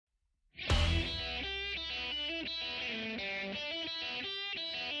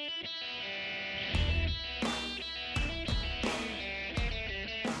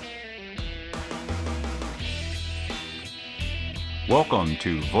Welcome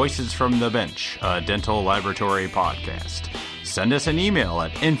to Voices from the Bench, a dental laboratory podcast. Send us an email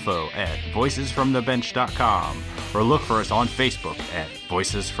at info@voicesfromthebench.com or look for us on Facebook at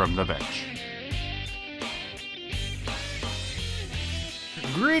Voices from the Bench.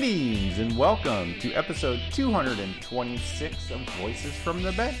 Greetings and welcome to episode 226 of Voices from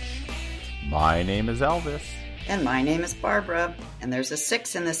the Bench. My name is Elvis. And my name is Barbara, and there's a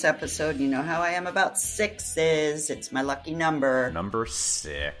 6 in this episode. You know how I am about 6s. It's my lucky number. Number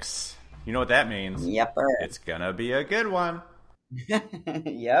 6. You know what that means? Yepper. It's gonna be a good one.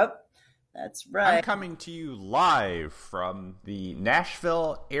 Yep, that's right. I'm coming to you live from the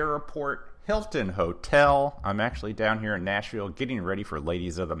Nashville Airport Hilton Hotel. I'm actually down here in Nashville getting ready for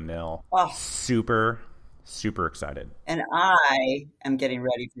Ladies of the Mill. Oh. Super excited. And I am getting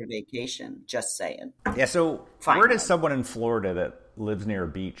ready for vacation, just saying. Yeah, so Fine. Where does someone in Florida that lives near a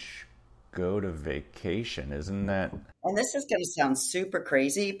beach go to vacation? Isn't that... And this is going to sound super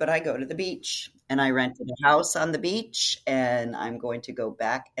crazy, but I go to the beach. And I rented a house on the beach, and I'm going to go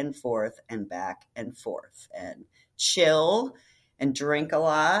back and forth and chill and drink a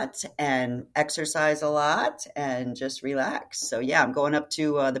lot and exercise a lot and just relax. So yeah, I'm going up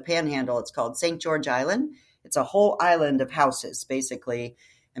to the Panhandle. It's called St. George Island. It's a whole island of houses, basically,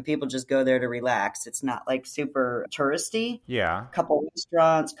 and people just go there to relax. It's not like super touristy. Yeah. A couple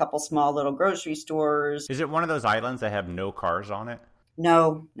restaurants, couple small little grocery stores. Is it one of those islands that have no cars on it?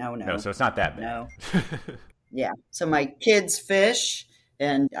 No. No, so it's not that bad. No. Yeah. So my kids fish,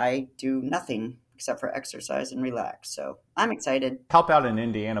 and I do nothing except for exercise and relax. So I'm excited. Help out an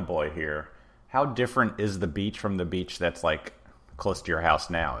Indiana boy here. How different is the beach from the beach that's like close to your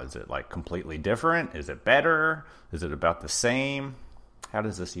house now? Is it like completely different? Is it better? Is it about the same? How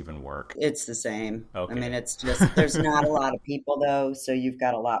does this even work? It's the same. Okay. I mean, it's just, there's not a lot of people though. So you've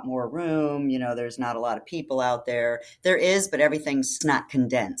got a lot more room. You know, there's not a lot of people out there. There is, but everything's not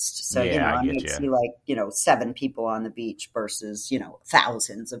condensed. So, Yeah, I might see like, 7 people on the beach versus,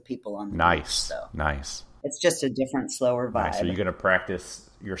 thousands of people on the beach. So Nice. it's just a different, slower vibe. Nice. So you're going to practice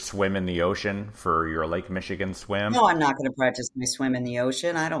your swim in the ocean for your Lake Michigan swim? No, I'm not going to practice my swim in the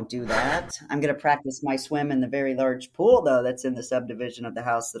ocean. I don't do that. I'm going to practice my swim in the very large pool, though, that's in the subdivision of the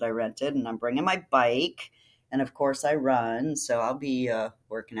house that I rented. And I'm bringing my bike. And, of course, I run. So I'll be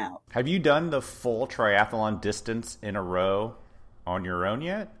working out. Have you done the full triathlon distance in a row on your own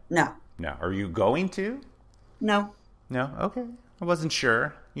yet? No. No. Are you going to? No. No? Okay. I wasn't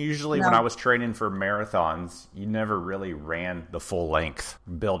sure. Usually when I was training for marathons, you never really ran the full length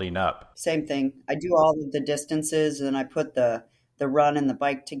building up. Same thing. I do all of the distances, and I put the run and the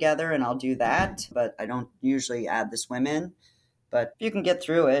bike together, and I'll do that. But I don't usually add the swim in. But if you can get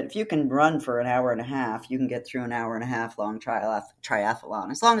through it, if you can run for an hour and a half, you can get through an hour and a half long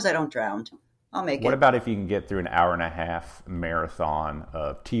triathlon. As long as I don't drown, I'll make it. What about if you can get through an hour and a half marathon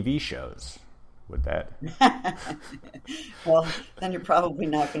of TV shows? Would that? Well, then you're probably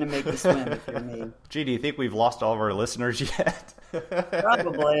not going to make the swim if you're me. Gee, do you think we've lost all of our listeners yet?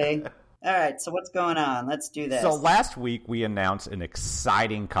 Probably. All right, so what's going on? Let's do this. So last week we announced an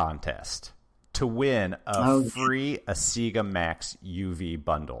exciting contest to win a free Asiga Max UV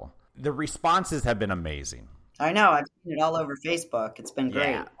bundle. The responses have been amazing. I know. I've seen it all over Facebook. It's been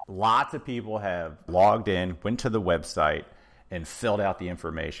great. Yeah, lots of people have logged in, went to the website, and filled out the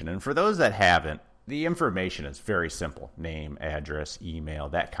information. And for those that haven't, the information is very simple. Name, address, email,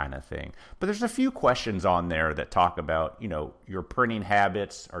 that kind of thing. But there's a few questions on there that talk about, your printing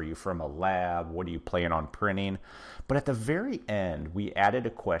habits. Are you from a lab? What do you plan on printing? But at the very end, we added a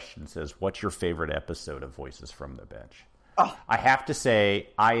question that says, what's your favorite episode of Voices from the Bench? Oh. I have to say,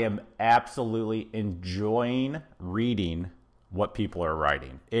 I am absolutely enjoying reading what people are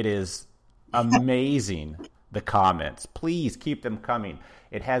writing. It is amazing. The comments. Please keep them coming.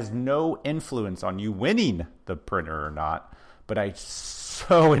 It has no influence on you winning the printer or not, but I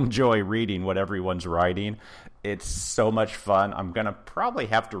so enjoy reading what everyone's writing. It's so much fun. I'm going to probably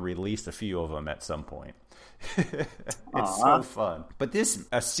have to release a few of them at some point. It's so fun. But this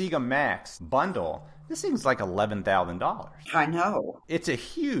Asiga Max bundle, this thing's like $11,000. I know. It's a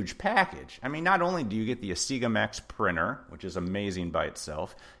huge package. I mean, not only do you get the Asiga Max printer, which is amazing by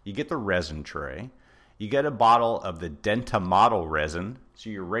itself, you get the resin tray. You get a bottle of the Denta Model resin, so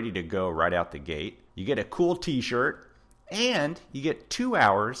you're ready to go right out the gate. You get a cool t-shirt, and you get 2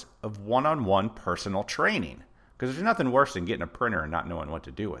 hours of one-on-one personal training. Because there's nothing worse than getting a printer and not knowing what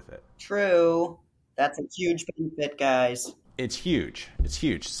to do with it. True. That's a huge benefit, guys. It's huge. It's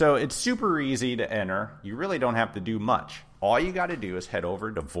huge. So it's super easy to enter. You really don't have to do much. All you got to do is head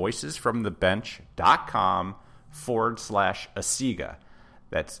over to voicesfromthebench.com/Asiga.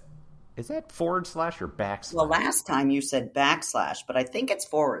 That's Is that / or backslash? Well, last time you said backslash, but I think it's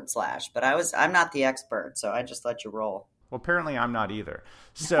 / but I'm not the expert, so I just let you roll. Well, apparently I'm not either.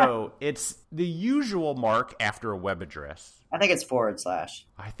 So it's the usual mark after a web address. I think it's /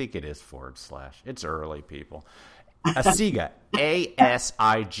 I think it is / It's early, people. Asiga,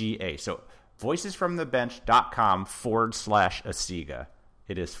 ASIGA. So voicesfromthebench.com / Asiga.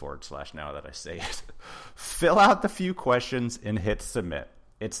 It is / now that I say it. Fill out the few questions and hit submit.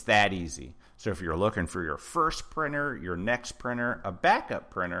 It's that easy. So if you're looking for your first printer, your next printer, a backup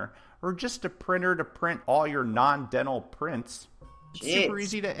printer, or just a printer to print all your non-dental prints, it's super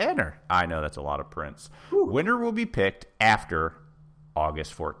easy to enter. I know that's a lot of prints. Winner will be picked after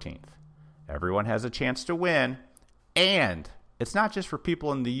August 14th. Everyone has a chance to win, and it's not just for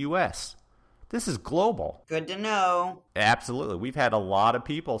people in the U.S. This is global. Good to know. Absolutely. We've had a lot of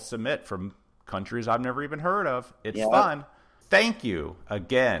people submit from countries I've never even heard of. It's fun. Thank you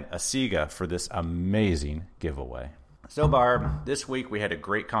again, Asiga, for this amazing giveaway. So, Barb, this week we had a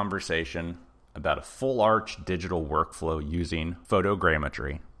great conversation about a full arch digital workflow using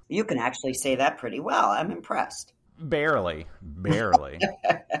photogrammetry. You can actually say that pretty well. I'm impressed. Barely.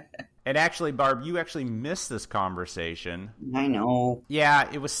 And actually, Barb, you actually missed this conversation. I know. Yeah,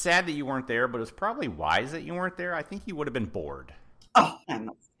 it was sad that you weren't there, but it was probably wise that you weren't there. I think you would have been bored. Oh, I'm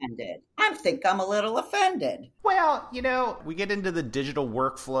offended. I think I'm a little offended. Well, we get into the digital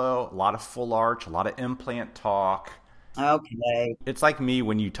workflow, a lot of full arch, a lot of implant talk. Okay. It's like me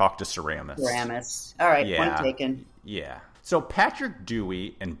when you talk to ceramists. All right, point taken. Yeah. So Patrick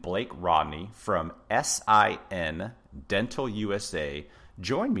Dewey and Blake Rodney from SIN Dental USA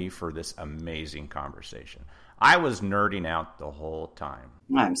joined me for this amazing conversation. I was nerding out the whole time.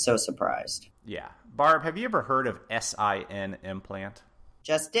 I'm so surprised. Yeah. Barb, have you ever heard of SIN implant?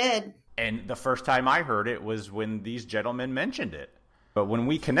 Just did. And the first time I heard it was when these gentlemen mentioned it. But when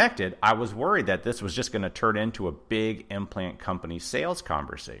we connected, I was worried that this was just going to turn into a big implant company sales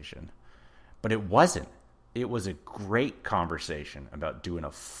conversation. But it wasn't. It was a great conversation about doing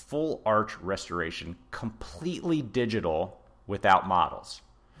a full arch restoration completely digital without models.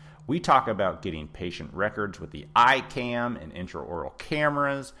 We talk about getting patient records with the iCam and intraoral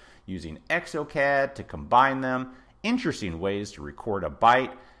cameras, using exocad to combine them, interesting ways to record a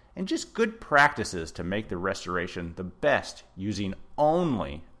bite, and just good practices to make the restoration the best using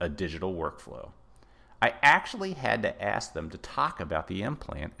only a digital workflow. I actually had to ask them to talk about the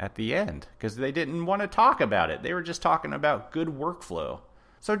implant at the end because they didn't want to talk about it. They were just talking about good workflow.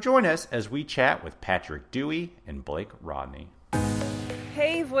 So join us as we chat with Patrick Dewey and Blake Rodney.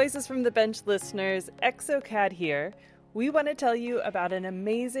 Hey, Voices from the Bench listeners, exocad here. We want to tell you about an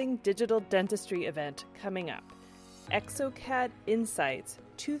amazing digital dentistry event coming up, exocad Insights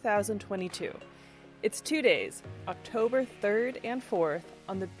 2022. It's 2 days, October 3rd and 4th,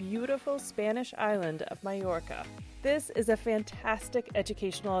 on the beautiful Spanish island of Mallorca. This is a fantastic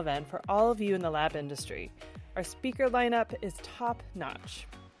educational event for all of you in the lab industry. Our speaker lineup is top-notch.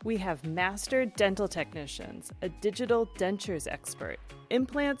 We have master dental technicians, a digital dentures expert,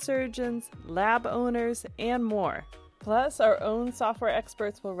 implant surgeons, lab owners, and more. Plus, our own software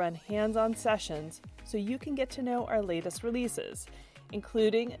experts will run hands-on sessions so you can get to know our latest releases,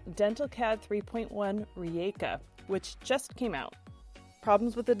 including DentalCAD 3.1 Rijeka, which just came out.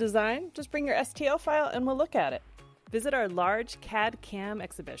 Problems with the design? Just bring your STL file and we'll look at it. Visit our large CAD-CAM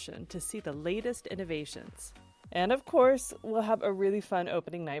exhibition to see the latest innovations. And of course, we'll have a really fun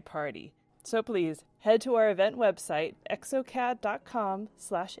opening night party. So please, head to our event website,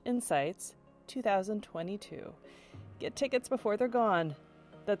 exocad.com/insights 2022. Get tickets before they're gone.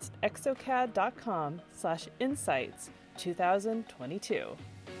 That's exocad.com/insights 2022.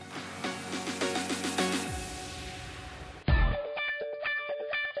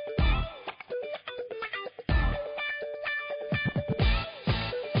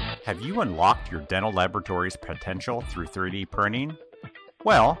 Have you unlocked your dental laboratory's potential through 3D printing?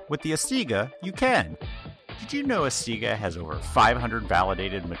 Well, with the Asiga, you can. Did you know Asiga has over 500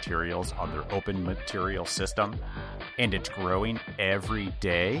 validated materials on their open material system? And it's growing every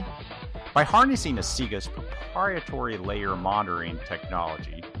day? By harnessing Asiga's proprietary layer monitoring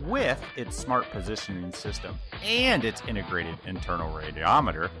technology with its smart positioning system and its integrated internal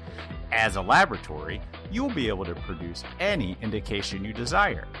radiometer, as a laboratory, you'll be able to produce any indication you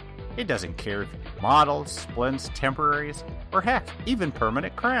desire. It doesn't care if you do models, splints, temporaries, or heck, even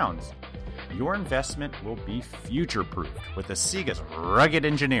permanent crowns. Your investment will be future-proofed with Asiga's rugged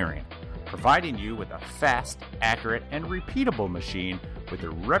engineering, providing you with a fast, accurate, and repeatable machine with a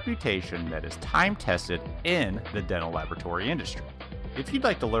reputation that is time-tested in the dental laboratory industry. If you'd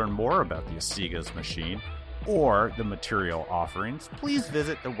like to learn more about the Asiga's machine or the material offerings, please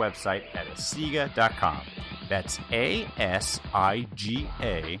visit the website at asiga.com. That's ASIGA.com.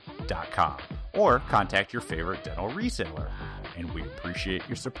 Or contact your favorite dental retailer. And we appreciate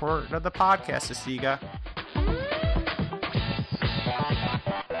your support of the podcast, Asiga.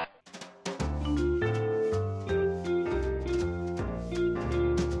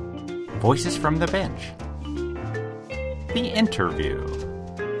 Voices from the Bench. The interview.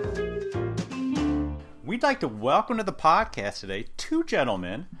 We'd like to welcome to the podcast today two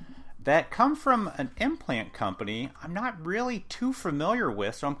gentlemen that come from an implant company I'm not really too familiar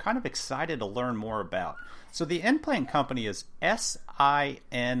with, so I'm kind of excited to learn more about. So the implant company is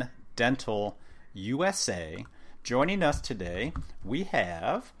SIN Dental USA. Joining us today, we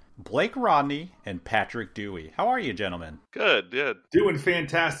have Blake Rodney and Patrick Dewey. How are you, gentlemen? Good. Doing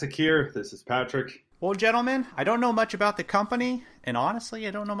fantastic here. This is Patrick. Well, gentlemen, I don't know much about the company, and honestly,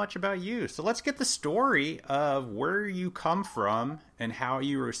 I don't know much about you. So let's get the story of where you come from and how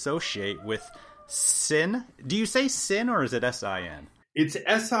you associate with SIN. Do you say SIN or is it SIN? It's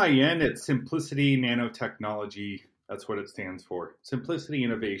SIN. It's Simplicity Nanotechnology. That's what it stands for. Simplicity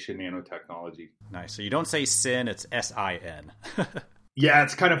Innovation Nanotechnology. Nice. So you don't say SIN, it's SIN. Yeah,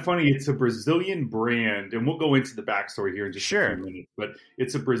 it's kind of funny. It's a Brazilian brand, and we'll go into the backstory here in just a few minutes. But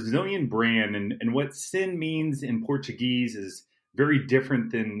it's a Brazilian brand, and what sin means in Portuguese is very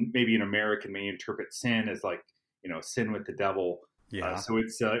different than maybe an American may interpret sin as like, sin with the devil. Yeah. So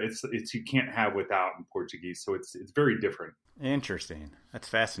it's you can't have without in Portuguese. So it's very different. Interesting. That's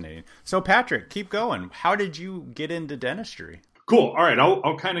fascinating. So Patrick, keep going. How did you get into dentistry? Cool. All right.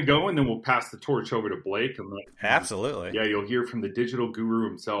 I'll kind of go, and then we'll pass the torch over to Blake. Absolutely. Yeah, you'll hear from the digital guru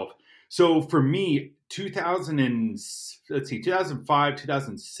himself. So for me, 2005,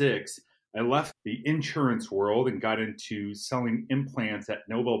 2006, I left the insurance world and got into selling implants at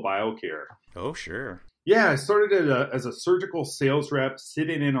Nobel Biocare. Oh, sure. Yeah, I started as a surgical sales rep,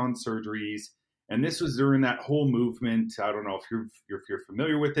 sitting in on surgeries. And this was during that whole movement. I don't know if you're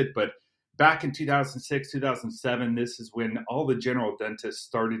familiar with it, but back in 2006, 2007, this is when all the general dentists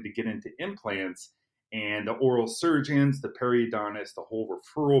started to get into implants, and the oral surgeons, the periodontists, the whole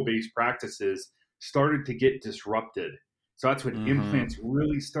referral-based practices started to get disrupted. So that's when implants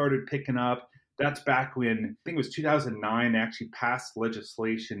really started picking up. That's back when, I think it was 2009, they actually passed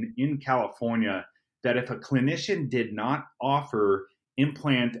legislation in California that if a clinician did not offer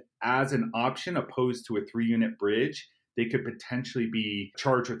implant as an option opposed to a 3-unit bridge, they could potentially be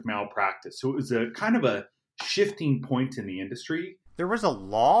charged with malpractice. So it was a kind of a shifting point in the industry. There was a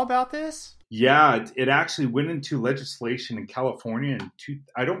law about this? Yeah, it actually went into legislation in California.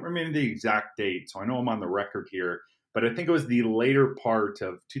 I don't remember the exact date, so I know I'm on the record here. But I think it was the later part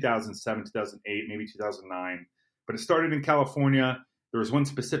of 2007, 2008, maybe 2009. But it started in California. There was one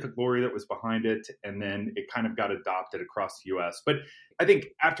specific lawyer that was behind it, and then it kind of got adopted across the U.S. But I think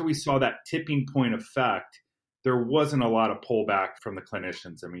after we saw that tipping point effect, there wasn't a lot of pullback from the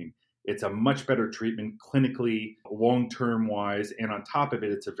clinicians. I mean, it's a much better treatment clinically, long-term wise, and on top of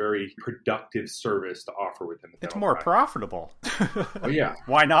it, it's a very productive service to offer within the dental It's more practice. profitable. Oh, yeah.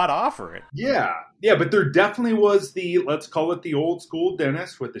 Why not offer it? Yeah, but there definitely was let's call it the old school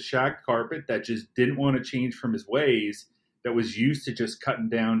dentist with the shag carpet that just didn't want to change from his ways, that was used to just cutting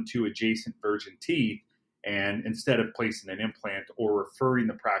down to adjacent virgin teeth. And instead of placing an implant or referring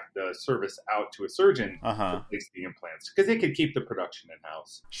the service out to a surgeon to place the implants, because they could keep the production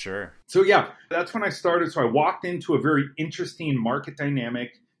in-house. Sure. So yeah, that's when I started. So I walked into a very interesting market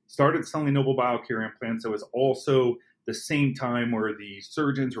dynamic, started selling Nobel Biocare implants. It was also the same time where the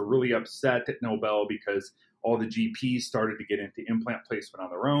surgeons were really upset at Nobel because all the GPs started to get into implant placement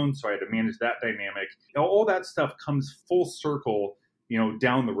on their own. So I had to manage that dynamic. All that stuff comes full circle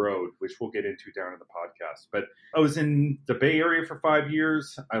down the road, which we'll get into down in the podcast. But I was in the Bay Area for 5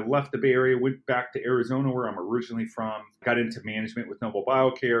 years. I left the Bay Area, went back to Arizona, where I'm originally from, got into management with Nobel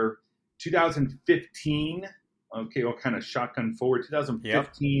Biocare. 2015, okay, I'll kind of shotgun forward.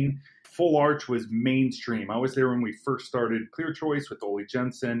 2015, Full Arch was mainstream. I was there when we first started ClearChoice with Ole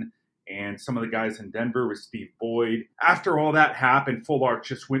Jensen and some of the guys in Denver with Steve Boyd. After all that happened, Full Arch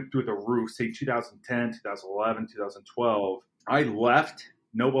just went through the roof, say 2010, 2011, 2012. I left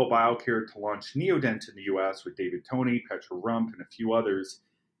Nobel Biocare to launch Neodent in the U.S. with David Toney, Petra Rump, and a few others.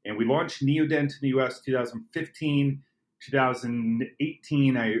 And we launched Neodent in the U.S. 2015.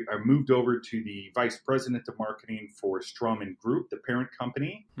 2018, I moved over to the vice president of marketing for Straumann Group, the parent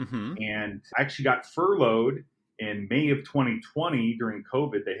company. And I actually got furloughed in May of 2020 during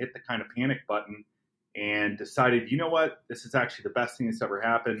COVID. They hit the kind of panic button and decided, you know what, this is actually the best thing that's ever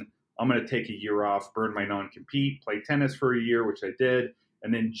happened. I'm going to take a year off, burn my non-compete, play tennis for a year, which I did.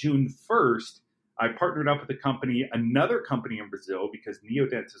 And then June 1st, I partnered up with a company, another company in Brazil, because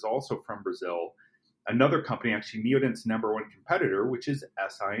Neodent is also from Brazil. Another company, actually Neodent's number one competitor, which is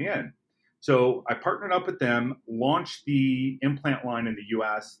SIN. So I partnered up with them, launched the implant line in the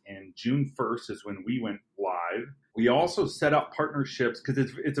US, and June 1st is when we went live. We also set up partnerships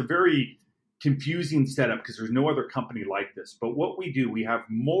because it's a very confusing setup because there's no other company like this. But what we do, we have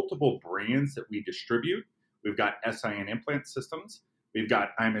multiple brands that we distribute. We've got SIN implant systems. We've got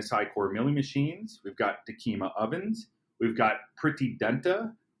IMSI core milling machines. We've got Takema ovens. We've got Pretty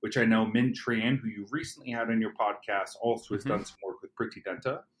Denta, which I know Min Tran, who you recently had on your podcast, also has done some work with Pretty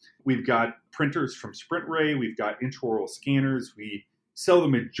Denta. We've got printers from SprintRay. We've got intraoral scanners. We sell the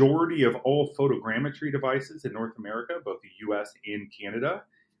majority of all photogrammetry devices in North America, both the US and Canada.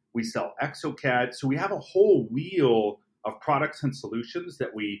 We sell exocad. So we have a whole wheel of products and solutions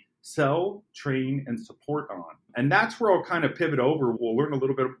that we sell, train, and support on. And that's where I'll kind of pivot over. We'll learn a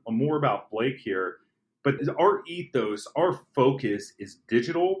little bit more about Blake here. But our ethos, our focus is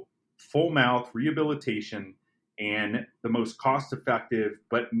digital, full mouth rehabilitation, and the most cost effective,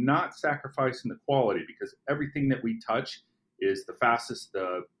 but not sacrificing the quality, because everything that we touch is the fastest,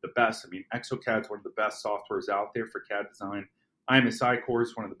 the best. I mean, exocad is one of the best softwares out there for CAD design. IMSI Core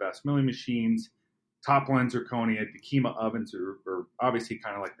is one of the best milling machines. Topline Zirconia, Takema ovens are obviously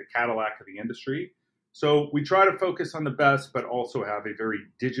kind of like the Cadillac of the industry. So we try to focus on the best, but also have a very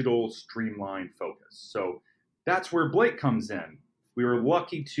digital, streamlined focus. So that's where Blake comes in. We were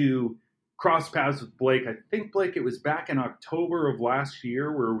lucky to cross paths with Blake. I think, Blake, it was back in October of last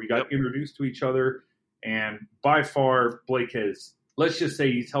year where we got introduced to each other. And by far, Blake has, let's just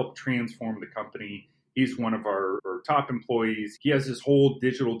say, he's helped transform the company. He's one of our top employees. He has this whole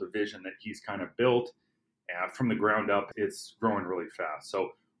digital division that he's kind of built from the ground up. It's growing really fast. So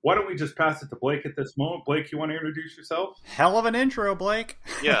why don't we just pass it to Blake at this moment? Blake, you want to introduce yourself? Hell of an intro, Blake.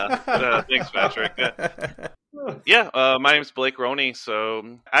 Yeah, thanks, Patrick. My name's Blake Roney.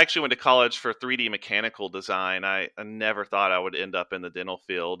 So I actually went to college for 3D mechanical design. I never thought I would end up in the dental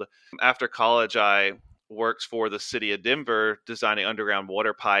field. After college, I worked for the city of Denver designing underground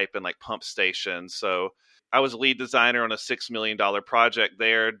water pipe and like pump stations. So I was a lead designer on a $6 million project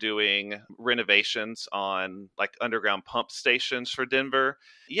there doing renovations on like underground pump stations for Denver.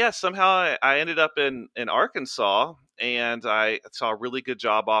 Yeah, somehow I ended up in Arkansas, and I saw a really good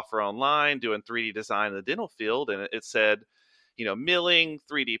job offer online doing 3D design in the dental field. And it said, milling,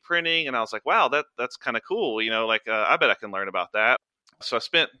 3D printing. And I was like, wow, that's kind of cool. I bet I can learn about that. So I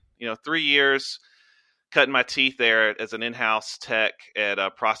spent, 3 years cutting my teeth there as an in-house tech at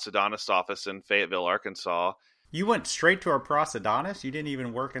a prosthodontist office in Fayetteville, Arkansas. You went straight to a prosthodontist? You didn't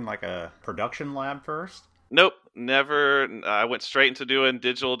even work in like a production lab first? Nope, never. I went straight into doing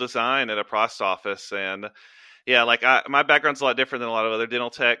digital design at a prost office. And yeah, my background's a lot different than a lot of other dental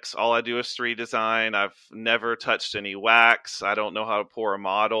techs. All I do is 3D design. I've never touched any wax. I don't know how to pour a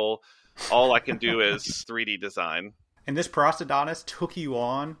model. All I can do is 3D design. And this prosthodontist took you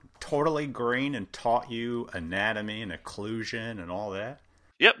on totally green and taught you anatomy and occlusion and all that?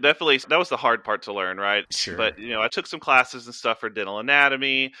 Yep, definitely. That was the hard part to learn, right? Sure. But, I took some classes and stuff for dental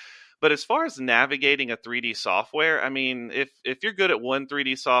anatomy. But as far as navigating a 3D software, I mean, if you're good at one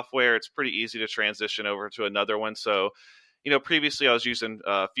 3D software, it's pretty easy to transition over to another one. So, previously I was using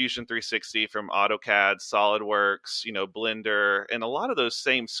Fusion 360 from AutoCAD, SolidWorks, Blender, and a lot of those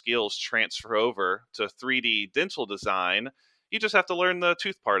same skills transfer over to 3D dental design. You just have to learn the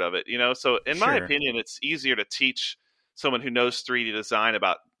tooth part of it, So in my opinion, it's easier to teach someone who knows 3D design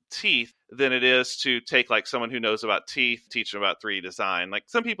about teeth than it is to take like someone who knows about teeth, teach them about 3D design. Like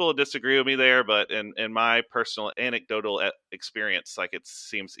some people disagree with me there, but in my personal anecdotal experience, like it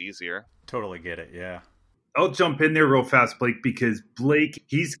seems easier. Totally get it. Yeah. I'll jump in there real fast, Blake, because Blake,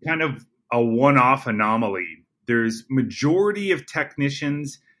 he's kind of a one-off anomaly. There's majority of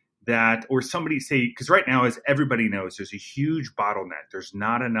technicians that, or somebody say, because right now, as everybody knows, there's a huge bottleneck. There's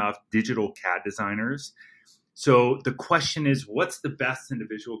not enough digital CAD designers. So the question is, what's the best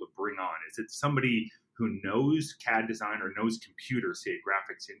individual to bring on? Is it somebody who knows CAD design or knows computers, say a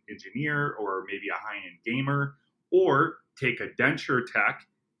graphics engineer or maybe a high-end gamer, or take a denture tech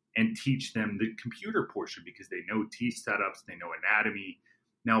and teach them the computer portion because they know teeth setups, they know anatomy.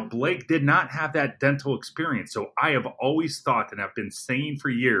 Now, Blake did not have that dental experience. So I have always thought, and I've been saying for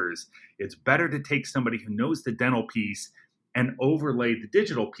years, it's better to take somebody who knows the dental piece and overlay the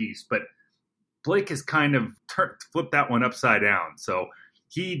digital piece. But Blake has kind of flipped that one upside down. So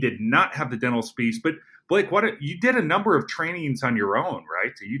he did not have the dental piece. But Blake, you did a number of trainings on your own,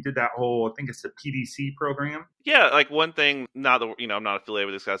 right? So you did that whole, I think it's the PDC program. Yeah, like one thing, not that, I'm not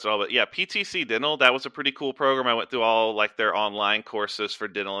affiliated with these guys at all, but yeah, PTC Dental, that was a pretty cool program. I went through all like their online courses for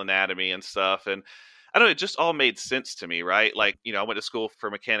dental anatomy and stuff. And I don't know, it just all made sense to me, right? Like, I went to school for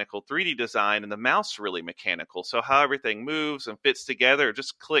mechanical 3D design, and the mouse really mechanical. So how everything moves and fits together, it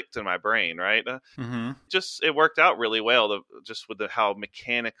just clicked in my brain, right? Just, it worked out really well, just with how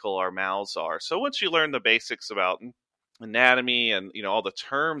mechanical our mouths are. So once you learn the basics about anatomy and all the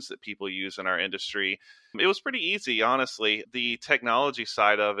terms that people use in our industry, it was pretty easy, honestly. The technology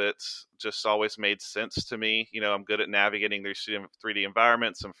side of it just always made sense to me. I'm good at navigating through 3D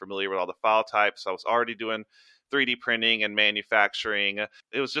environments. I'm familiar with all the file types. I was already doing 3D printing and manufacturing.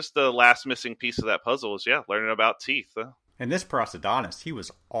 It was just the last missing piece of that puzzle was learning about teeth. And this prosthodontist, he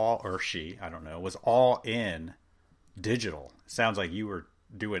was all in digital. Sounds like you were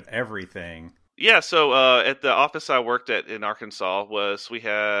doing everything. Yeah, so at the office I worked at in Arkansas we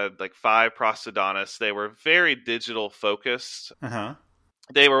had like 5 prosthodontists. They were very digital focused.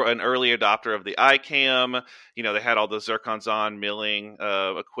 They were an early adopter of the iCam. They had all the Zirconzon milling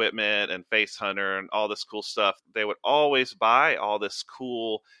equipment and Face Hunter and all this cool stuff. They would always buy all this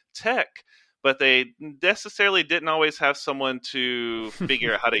cool tech, but they necessarily didn't always have someone to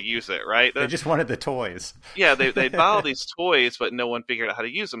figure out how to use it, right? They just wanted the toys. Yeah, they'd buy all these toys, but no one figured out how to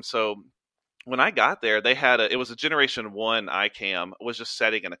use them. So when I got there, they had it was a Generation 1 iCam, was just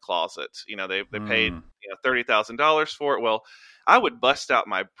sitting in a closet. They paid $30,000 for it. Well, I would bust out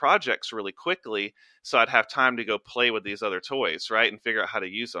my projects really quickly, so I'd have time to go play with these other toys, right, and figure out how to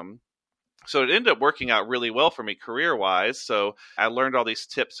use them. So it ended up working out really well for me career-wise. So I learned all these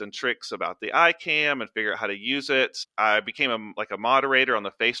tips and tricks about the iCam and figure out how to use it. I became a moderator on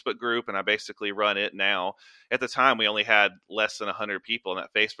the Facebook group, and I basically run it now. At the time, we only had less than 100 people in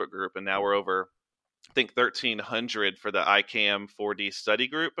that Facebook group, and now we're over, I think, 1,300 for the iCam 4D study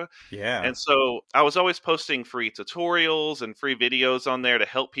group. Yeah. And so I was always posting free tutorials and free videos on there to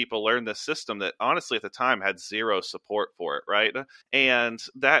help people learn this system that honestly at the time had zero support for it, right? And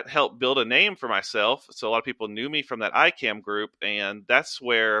that helped build a name for myself. So a lot of people knew me from that iCam group, and that's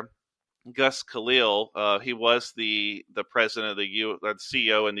where Gus Khalil, he was the president of the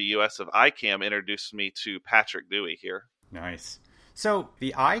CEO in the U.S. of iCam, introduced me to Patrick Dewey here. Nice. So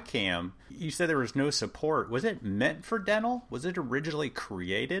the iCam, you said there was no support. Was it meant for dental? Was it originally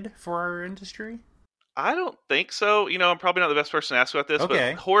created for our industry? I don't think so. I'm probably not the best person to ask about this,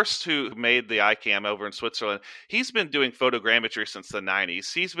 okay. But Horst, who made the iCam over in Switzerland, he's been doing photogrammetry since the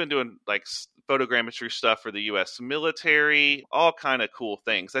 90s. He's been doing like photogrammetry stuff for the U.S. military, all kind of cool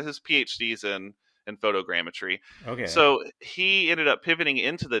things. That's his PhDs in photogrammetry. Okay. So he ended up pivoting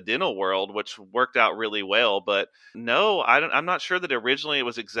into the dental world, which worked out really well. But no, I'm not sure that originally it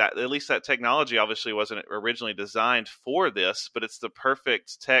was at least that technology obviously wasn't originally designed for this, but it's the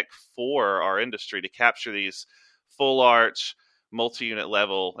perfect tech for our industry to capture these full arch, multi-unit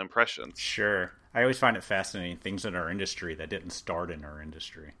level impressions. Sure. I always find it fascinating, things in our industry that didn't start in our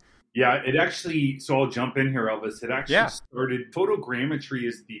industry. Yeah, so I'll jump in here, Elvis. It actually started, photogrammetry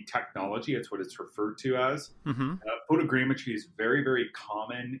is the technology. It's what it's referred to as. Photogrammetry is very, very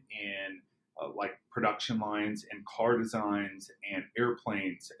common in like production lines and car designs and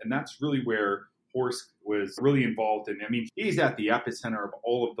airplanes. And that's really where Horst was really involved in. I mean, he's at the epicenter of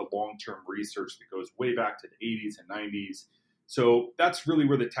all of the long-term research that goes way back to the 80s and 90s. So that's really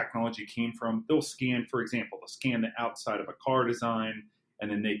where the technology came from. They'll scan, for example, the outside of a car design, and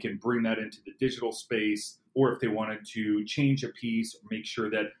then they can bring that into the digital space. Or if they wanted to change a piece or make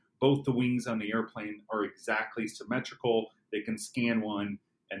sure that both the wings on the airplane are exactly symmetrical, they can scan one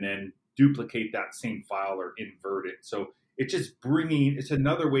and then duplicate that same file or invert it. So it's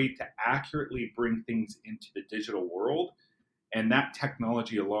another way to accurately bring things into the digital world. And that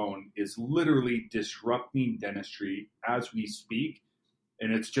technology alone is literally disrupting dentistry as we speak.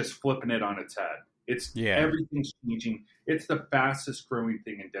 And it's just flipping it on its head. Everything's changing. It's the fastest growing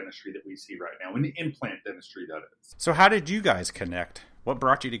thing in dentistry that we see right now, in the implant dentistry, that is. So how did you guys connect? What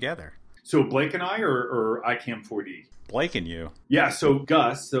brought you together? So Blake and I, or iCam 4D? Blake and you. Yeah, so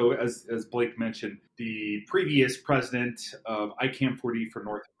Gus, as Blake mentioned, the previous president of iCam 4D for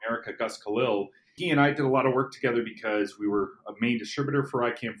North America, Gus Khalil, he and I did a lot of work together because we were a main distributor for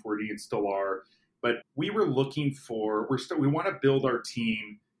iCam 4D and still are. But we were looking we want to build our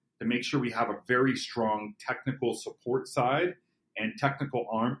team to make sure we have a very strong technical support side and technical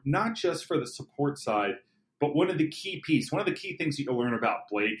arm, not just for the support side, but one of the key things that you'll learn about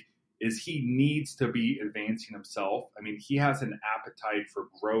Blake is he needs to be advancing himself. I mean, he has an appetite for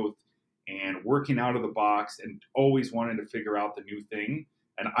growth and working out of the box and always wanting to figure out the new thing.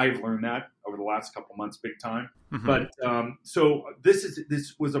 And I've learned that over the last couple months, big time. Mm-hmm. But so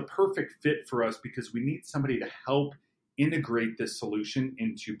this was a perfect fit for us because we need somebody to help integrate this solution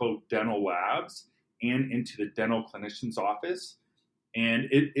into both dental labs and into the dental clinician's office. And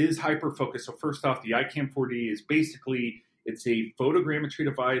it is hyper-focused. So first off, the iCam 4D is basically, it's a photogrammetry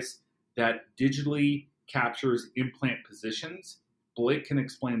device that digitally captures implant positions. Blake can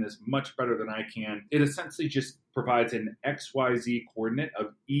explain this much better than I can. It essentially just provides an XYZ coordinate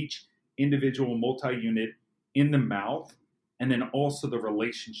of each individual multi-unit in the mouth, and then also the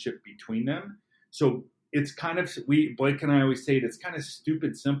relationship between them. So it's kind of, Blake and I always say it's kind of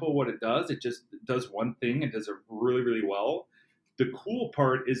stupid simple what it does. It just does one thing and does it really, really well. The cool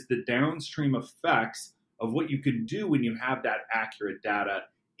part is the downstream effects of what you can do when you have that accurate data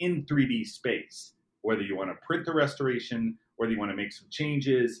in 3D space. Whether you want to print the restoration, whether you want to make some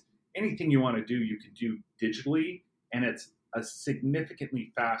changes, anything you want to do, you can do digitally, and it's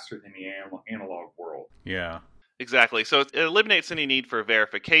significantly faster than the analog world. Yeah. Exactly. So it eliminates any need for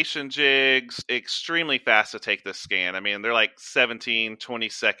verification jigs. Extremely fast to take the scan. I mean, they're like 17, 20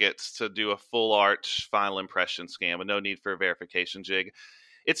 seconds to do a full arch final impression scan with no need for a verification jig.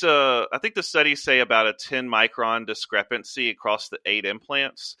 I think the studies say about a 10 micron discrepancy across the 8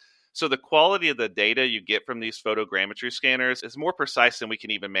 implants. So the quality of the data you get from these photogrammetry scanners is more precise than we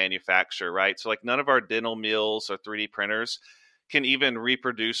can even manufacture, right? So like none of our dental mills or 3D printers can even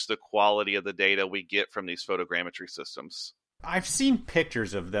reproduce the quality of the data we get from these photogrammetry systems. I've seen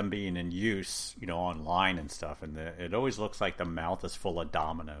pictures of them being in use, online and stuff, and it always looks like the mouth is full of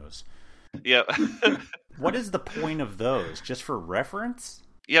dominoes. Yep. What is the point of those? Just for reference?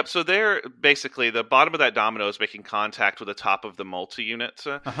 Yep, so they're basically the bottom of that domino is making contact with the top of the multi-unit.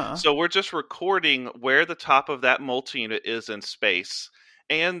 Uh-huh. So we're just recording where the top of that multi-unit is in space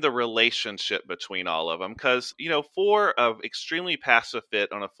and the relationship between all of them. Because, for an extremely passive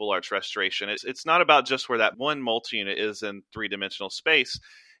fit on a full arch restoration, it's not about just where that one multi-unit is in three-dimensional space.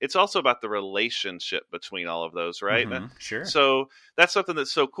 It's also about the relationship between all of those, right? Mm-hmm, sure. So that's something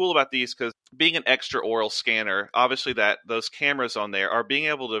that's so cool about these, because being an extra-oral scanner, obviously those cameras on there are being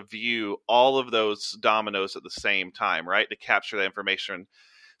able to view all of those dominoes at the same time, right, to capture that information.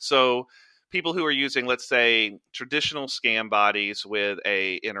 So people who are using, let's say, traditional scan bodies with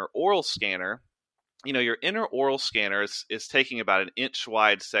a intraoral scanner, your intraoral scanner is taking about an inch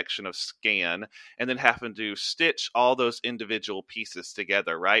wide section of scan and then having to stitch all those individual pieces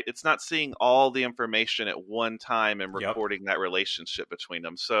together, right? It's not seeing all the information at one time and recording that relationship between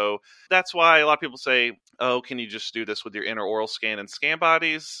them. So that's why a lot of people say, oh, can you just do this with your intraoral scan and scan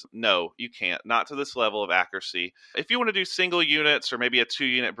bodies? No, you can't. Not to this level of accuracy. If you want to do single units or maybe a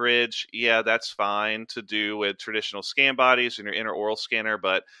 2-unit bridge, yeah, that's fine to do with traditional scan bodies and your intraoral scanner,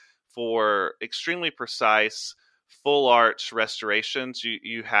 but for extremely precise full arch restorations,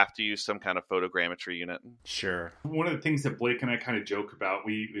 you have to use some kind of photogrammetry unit. Sure. One of the things that Blake and I kind of joke about,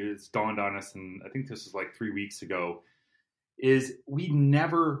 it's dawned on us, and I think this was like 3 weeks ago, is we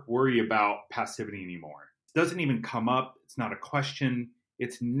never worry about passivity anymore. It doesn't even come up. It's not a question.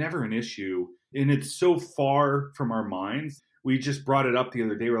 It's never an issue. And it's so far from our minds. We just brought it up the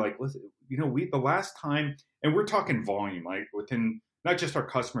other day. We're like, listen, the last time, and we're talking volume, like within not just our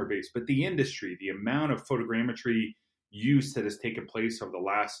customer base, but the industry, the amount of photogrammetry use that has taken place over the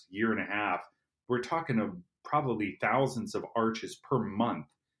last year and a half, we're talking of probably thousands of arches per month.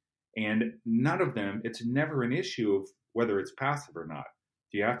 And none of them, it's never an issue of whether it's passive or not.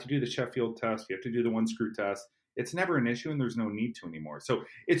 Do you have to do the Sheffield test? Do you have to do the one screw test? It's never an issue, and there's no need to anymore. So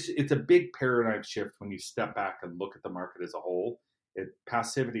it's a big paradigm shift when you step back and look at the market as a whole.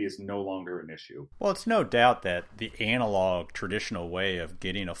 Passivity is no longer an issue. Well, it's no doubt that the analog traditional way of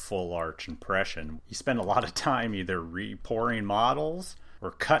getting a full arch impression, you spend a lot of time either re-pouring models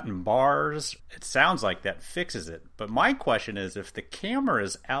or cutting bars. It sounds like that fixes it. But my question is, if the camera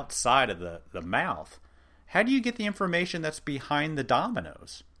is outside of the mouth, how do you get the information that's behind the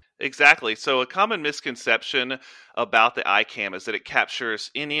dominoes? Exactly. So a common misconception about the iCam is that it captures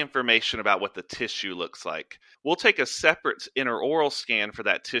any information about what the tissue looks like. We'll take a separate intraoral scan for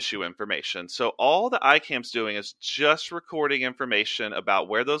that tissue information. So all the iCam's doing is just recording information about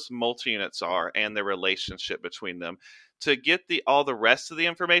where those multi-units are and the relationship between them. To get all the rest of the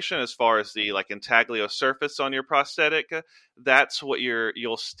information, as far as the intaglio surface on your prosthetic, that's what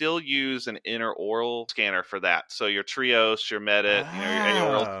you'll still use an intraoral scanner for that. So your Trios, your Medit, your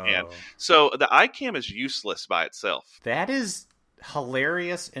oral scan. So the iCam is useless by itself. That is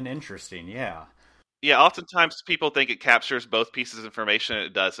hilarious and interesting. Yeah. Yeah, oftentimes people think it captures both pieces of information, and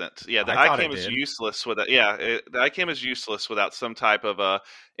it doesn't. Yeah, the I thought it iCam is did. useless without. The iCam is useless without some type of a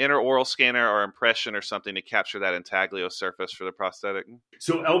intraoral scanner or impression or something to capture that intaglio surface for the prosthetic.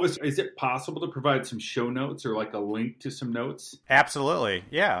 So, Elvis, is it possible to provide some show notes or like a link to some notes? Absolutely.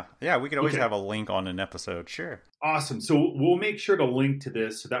 Yeah. Yeah. We could always Okay. have a link on an episode. Sure. Awesome. So we'll make sure to link to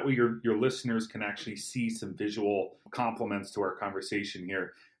this so that way your listeners can actually see some visual complements to our conversation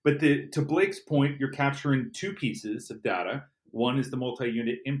here. But to Blake's point, you're capturing two pieces of data. One is the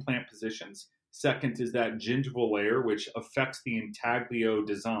multi-unit implant positions. Second is that gingival layer, which affects the intaglio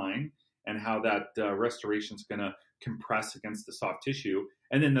design and how that restoration is going to compress against the soft tissue.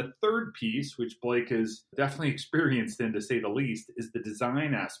 And then the third piece, which Blake has definitely experienced in, to say the least, is the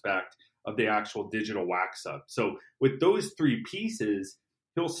design aspect of the actual digital wax up. So with those three pieces,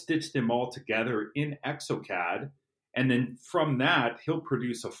 he'll stitch them all together in exocad. And then from that, he'll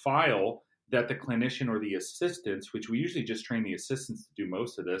produce a file that the clinician or the assistants, which we usually just train the assistants to do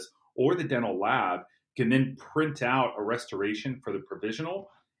most of this, or the dental lab, can then print out a restoration for the provisional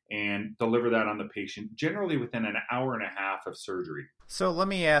and deliver that on the patient, generally within an hour and a half of surgery. So let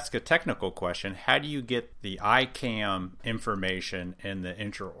me ask a technical question. How do you get the iCam information and the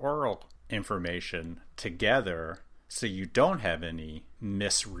intraoral information together so you don't have any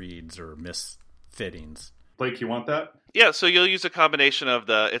misreads or misfittings? Blake, you want that? Yeah, so you'll use a combination of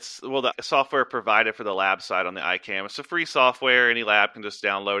the software provided for the lab side on the iCam. It's a free software. Any lab can just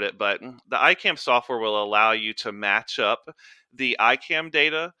download it. But the iCam software will allow you to match up the iCam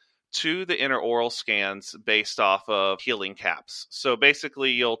data to the intraoral scans based off of healing caps. So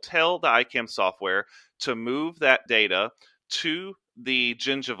basically, you'll tell the iCam software to move that data to the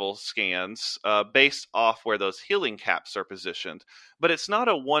gingival scans based off where those healing caps are positioned. But it's not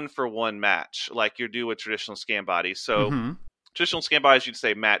a one-for-one match like you do with traditional scan bodies. So traditional scan bodies, you'd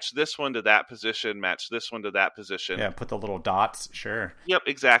say match this one to that position, match this one to that position. Yeah, put the little dots, sure. Yep,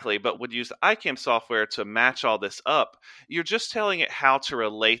 exactly. But would use the iCam software to match all this up. You're just telling it how to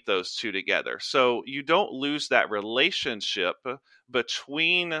relate those two together. So you don't lose that relationship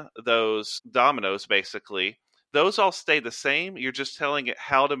between those dominoes, basically. Those all stay the same. You're just telling it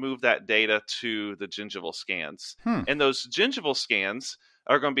how to move that data to the gingival scans. And those gingival scans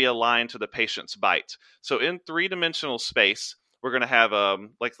are going to be aligned to the patient's bite. So in three-dimensional space, we're going to have,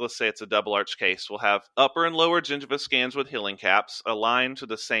 let's say it's a double arch case. We'll have upper and lower gingiva scans with healing caps aligned to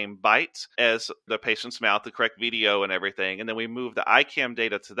the same bite as the patient's mouth, the correct VDO and everything. And then we move the iCam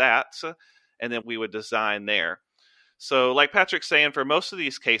data to that, and then we would design there. So like Patrick's saying, for most of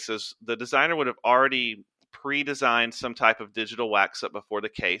these cases, the designer would have already pre-designed some type of digital wax up before the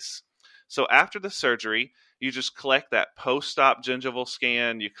case. So after the surgery, you just collect that post-op gingival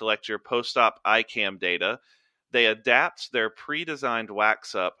scan, you collect your post-op iCam data. They adapt their pre-designed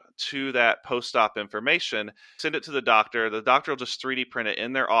wax up to that post-op information, send it to the doctor. The doctor will just 3D print it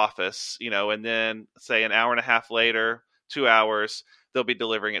in their office, and then say an hour and a half later, 2 hours, they'll be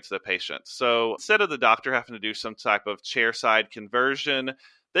delivering it to the patient. So instead of the doctor having to do some type of chairside conversion,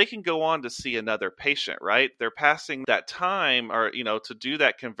 they can go on to see another patient, right? They're passing that time to do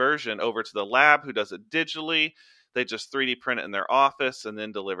that conversion over to the lab who does it digitally. They just 3D print it in their office and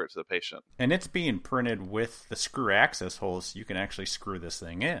then deliver it to the patient. And it's being printed with the screw access holes, so you can actually screw this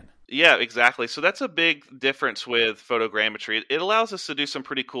thing in. Yeah, exactly. So that's a big difference with photogrammetry. It allows us to do some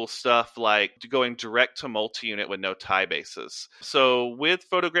pretty cool stuff like going direct to multi-unit with no tie bases. So with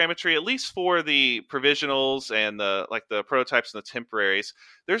photogrammetry, at least for the provisionals and the prototypes and the temporaries,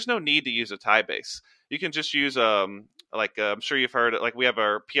 there's no need to use a tie base. You can just use I'm sure you've heard it. Like we have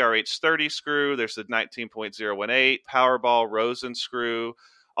our PRH30 screw. There's the 19.018 Powerball Rosen screw.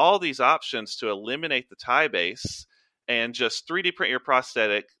 All these options to eliminate the tie base and just 3D print your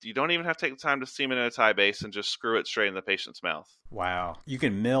prosthetic. You don't even have to take the time to seam it in a tie base and just screw it straight in the patient's mouth. Wow. You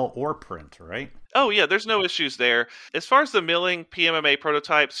can mill or print, right? Oh, yeah, there's no issues there. As far as the milling PMMA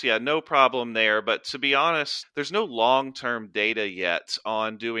prototypes, yeah, no problem there. But to be honest, there's no long-term data yet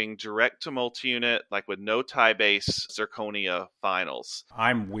on doing direct-to-multi-unit, like with no tie-base zirconia finals.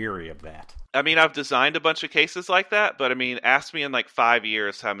 I'm weary of that. I mean, I've designed a bunch of cases like that, but I mean, ask me in 5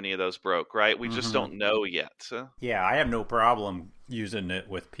 years how many of those broke, right? We just don't know yet. Yeah, I have no problem using it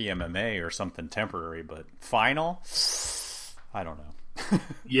with PMMA or something temporary, but final? I don't know.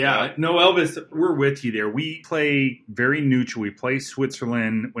 Yeah, no, Elvis, we're with you there. We play very neutral. We play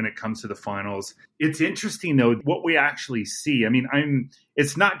Switzerland when it comes to the finals. It's interesting, though, what we actually see. I mean,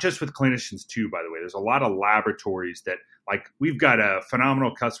 it's not just with clinicians, too, by the way. There's a lot of laboratories that, we've got a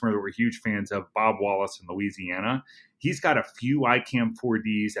phenomenal customer that we're huge fans of, Bob Wallace in Louisiana. He's got a few iCam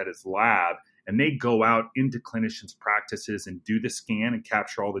 4Ds at his lab, and they go out into clinicians' practices and do the scan and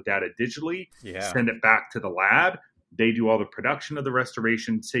capture all the data digitally, send it back to the lab. They do all the production of the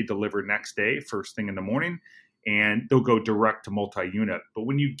restoration, say deliver next day, first thing in the morning, and they'll go direct to multi-unit. But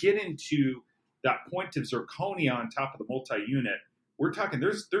when you get into that point of zirconia on top of the multi-unit, we're talking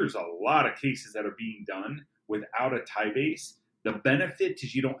there's a lot of cases that are being done without a tie base. The benefit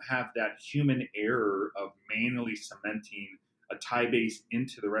is you don't have that human error of manually cementing a tie base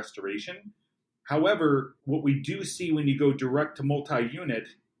into the restoration. However, what we do see when you go direct to multi-unit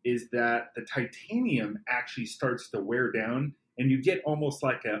is that the titanium actually starts to wear down, and you get almost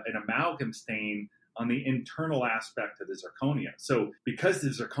like an amalgam stain on the internal aspect of the zirconia. So because the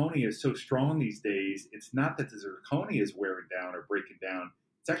zirconia is so strong these days, it's not that the zirconia is wearing down or breaking down.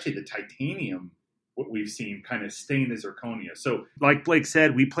 It's actually the titanium, what we've seen, kind of stain the zirconia. So like Blake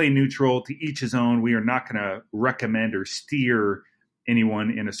said, we play neutral, to each his own. We are not going to recommend or steer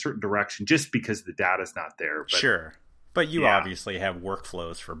anyone in a certain direction just because the data's not there. But, sure. But you obviously have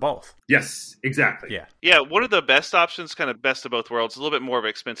workflows for both. Yes, exactly. Yeah, one of the best options, kind of best of both worlds, a little bit more of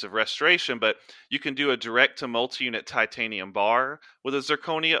expensive restoration, but you can do a direct to multi-unit titanium bar with a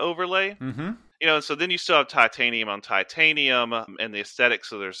zirconia overlay. Mm-hmm. So then you still have titanium on titanium and the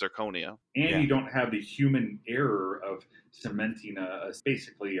aesthetics of their zirconia. And you don't have the human error of cementing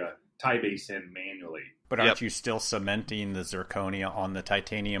basically a tie base in manually. But aren't you still cementing the zirconia on the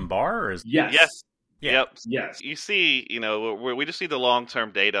titanium bar? Or is... Yes. Yeah. Yep. Yes. You see, we just need the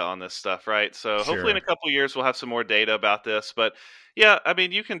long-term data on this stuff, right? So hopefully in a couple of years we'll have some more data about this. But yeah, I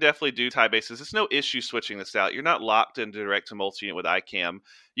mean, you can definitely do tie bases. It's no issue switching this out. You're not locked into direct to multi-unit with ICAM.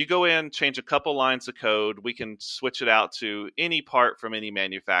 You go in, change a couple lines of code. We can switch it out to any part from any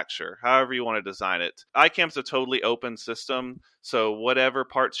manufacturer, however you want to design it. ICAM's a totally open system, so whatever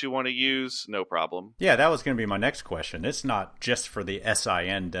parts you want to use, no problem. Yeah, that was going to be my next question. It's not just for the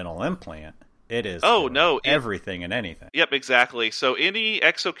SIN dental implant. It is everything and anything. Yep, exactly. So any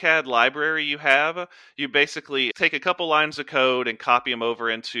exocad library you have, you basically take a couple lines of code and copy them over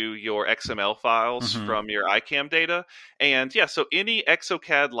into your XML files from your ICAM data. And so any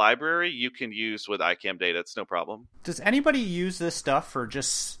exocad library you can use with ICAM data. It's no problem. Does anybody use this stuff for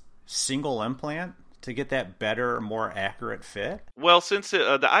just single implant to get that better, more accurate fit? Well, since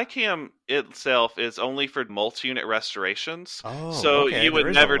the ICAM itself is only for multi-unit restorations, you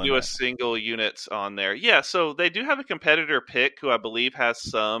would never do a single unit on there. Yeah, so they do have a competitor, PIC, who I believe has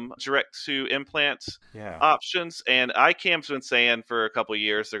some direct-to-implant options, and ICAM's been saying for a couple of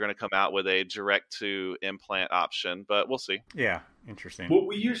years they're going to come out with a direct-to-implant option, but we'll see. Yeah, interesting. What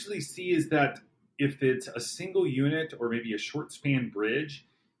we usually see is that if it's a single unit or maybe a short-span bridge,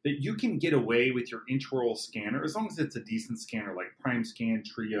 that you can get away with your intraoral scanner as long as it's a decent scanner like PrimeScan,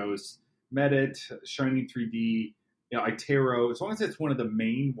 Trios, Medit, Shining 3D, iTero. As long as it's one of the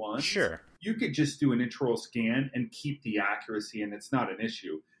main ones, you could just do an intraoral scan and keep the accuracy, and it's not an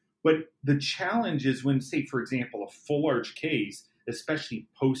issue. But the challenge is when, say, for example, a full arch case, especially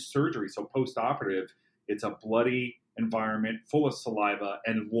post-surgery, so post-operative, it's a bloody environment full of saliva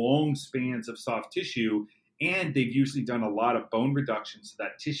and long spans of soft tissue. And they've usually done a lot of bone reduction, so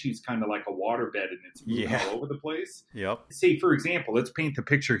that tissue is kind of like a waterbed and it's moving all over the place. Yep. Say, for example, let's paint the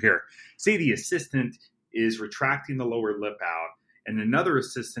picture here. Say the assistant is retracting the lower lip out, and another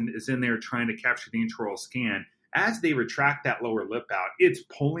assistant is in there trying to capture the intraoral scan. As they retract that lower lip out, it's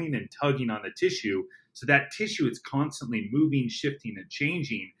pulling and tugging on the tissue, so that tissue is constantly moving, shifting, and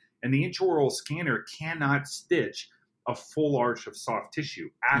changing, and the intraoral scanner cannot stitch a full arch of soft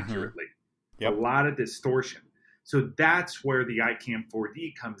tissue accurately. Yep. A lot of distortion. So that's where the ICAM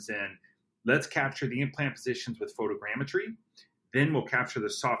 4D comes in. Let's capture the implant positions with photogrammetry. Then we'll capture the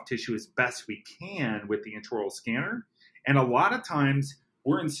soft tissue as best we can with the intraoral scanner. And a lot of times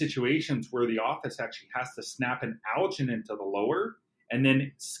we're in situations where the office actually has to snap an algin into the lower and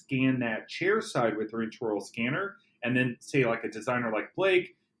then scan that chair side with their intraoral scanner. And then say like a designer like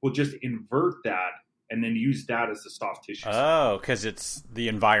Blake will just invert that and then use that as the soft tissue. Oh, because it's the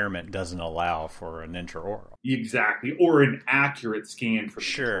environment doesn't allow for an intraoral. Exactly, or an accurate scan for the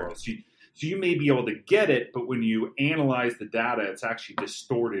intraoral. So you may be able to get it, but when you analyze the data, it's actually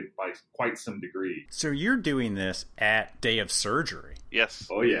distorted by quite some degree. So you're doing this at day of surgery? Yes.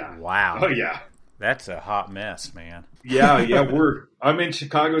 Oh, yeah. Wow. Oh, yeah. That's a hot mess, man. Yeah. I'm in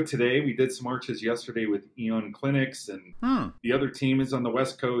Chicago today. We did some arches yesterday with Eon Clinics, and the other team is on the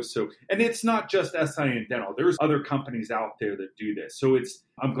West Coast. And it's not just SIN Dental. There's other companies out there that do this. So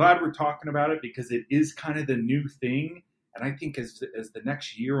I'm glad we're talking about it because it is kind of the new thing. And I think as the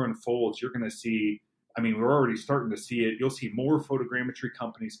next year unfolds, you're going to see, we're already starting to see it. You'll see more photogrammetry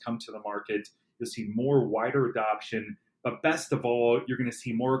companies come to the market. You'll see more wider adoption. But best of all, you're going to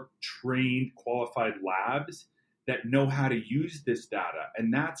see more trained, qualified labs that know how to use this data.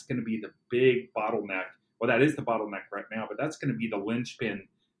 And that's going to be the big bottleneck. Well, that is the bottleneck right now, but that's going to be the linchpin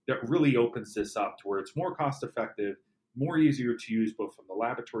that really opens this up to where it's more cost effective, more easier to use both from the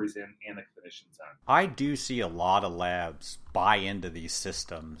laboratories end and the clinicians end. I do see a lot of labs buy into these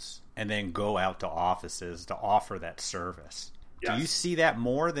systems and then go out to offices to offer that service. Yes. Do you see that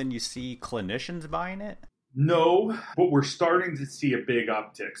more than you see clinicians buying it? No, but we're starting to see a big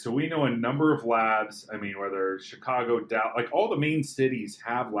uptick. So we know a number of labs, I mean, whether Chicago, Dallas, like all the main cities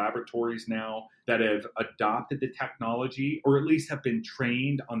have laboratories now that have adopted the technology or at least have been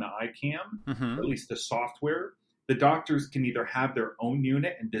trained on the ICAM, at least the software. The doctors can either have their own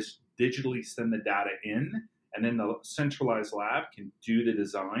unit and just digitally send the data in, and then the centralized lab can do the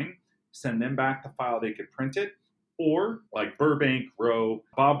design, send them back the file, they could print it. Or like Burbank, Rowe,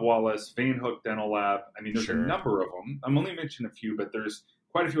 Bob Wallace, Van Hook Dental Lab. I mean, there's a number of them. I'm only mentioning a few, but there's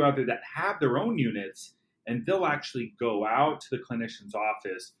quite a few out there that have their own units, and they'll actually go out to the clinician's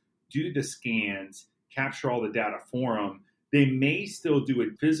office, do the scans, capture all the data for them. They may still do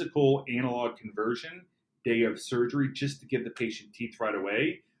a physical analog conversion day of surgery just to give the patient teeth right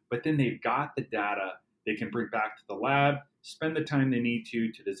away, but then they've got the data they can bring back to the lab, spend the time they need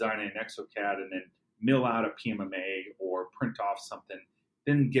to design an exocad, and then mill out a PMMA or print off something,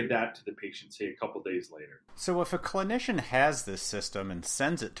 then give that to the patient, say, a couple days later. So if a clinician has this system and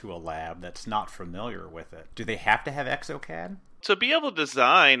sends it to a lab that's not familiar with it, do they have to have exocad? To be able to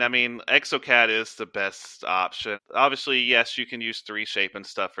design, I mean, exocad is the best option. Obviously, yes, you can use 3Shape and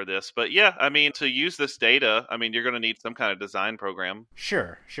stuff for this, but yeah, I mean, to use this data, I mean, you're going to need some kind of design program.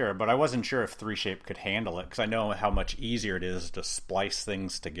 Sure, but I wasn't sure if 3Shape could handle it, because I know how much easier it is to splice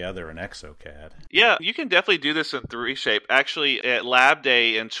things together in exocad. Yeah, you can definitely do this in 3Shape. Actually, at Lab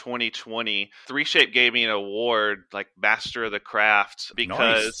Day in 2020, 3Shape gave me an award, like Master of the Craft,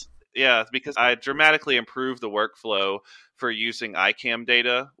 because... Nice. Yeah, because I dramatically improved the workflow for using ICAM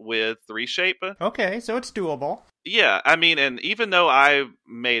data with 3Shape. Okay, so it's doable. Yeah, I mean, and even though I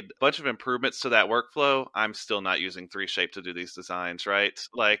made a bunch of improvements to that workflow, I'm still not using 3Shape to do these designs, right?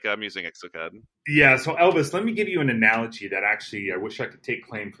 Like, I'm using exocad. Yeah, so Elvis, let me give you an analogy that actually, I wish I could take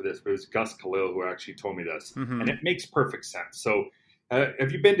claim for this, but it was Gus Khalil who actually told me this, and it makes perfect sense. So,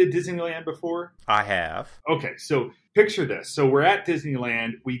 have you been to Disneyland before? I have. Okay, so picture this. So we're at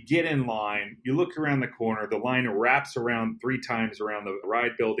Disneyland. We get in line. You look around the corner. The line wraps around 3 times around the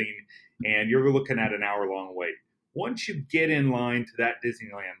ride building, and you're looking at an hour-long wait. Once you get in line to that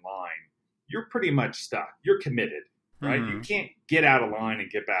Disneyland line, you're pretty much stuck. You're committed, right? You can't get out of line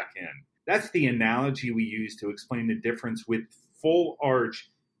and get back in. That's the analogy we use to explain the difference with full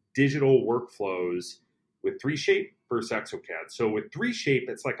arch digital workflows with 3Shape versus exocad. So with 3Shape,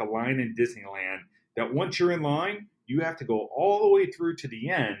 it's like a line in Disneyland that once you're in line, you have to go all the way through to the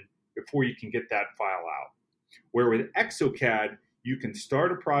end before you can get that file out. Where with exocad, you can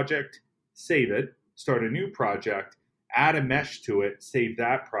start a project, save it, start a new project, add a mesh to it, save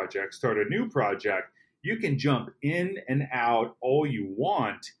that project, start a new project. You can jump in and out all you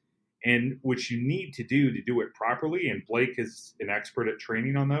want, and which you need to do it properly. And Blake is an expert at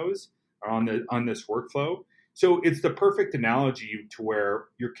training on those, on this workflow. So it's the perfect analogy to where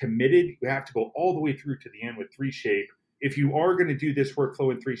you're committed. You have to go all the way through to the end with 3Shape. If you are going to do this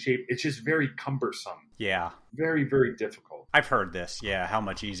workflow in 3Shape, it's just very cumbersome. Yeah. Very, very difficult. I've heard this, yeah, how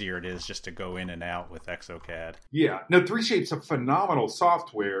much easier it is just to go in and out with exocad. Yeah. No, 3Shape's a phenomenal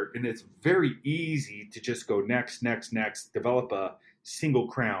software, and it's very easy to just go next, develop a single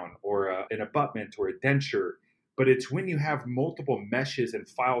crown or an abutment or a denture. But it's when you have multiple meshes and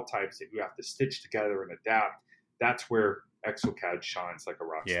file types that you have to stitch together and adapt. That's where exocad shines like a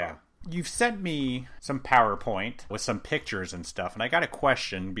rock star. You've sent me some PowerPoint with some pictures and stuff, and I got a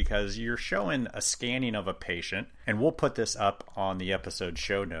question because you're showing a scanning of a patient, and we'll put this up on the episode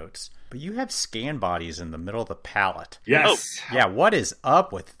show notes, but you have scan bodies in the middle of the palate. Yes. Yeah, what is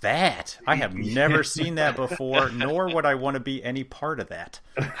up with that? I have never seen that before, nor would I want to be any part of that.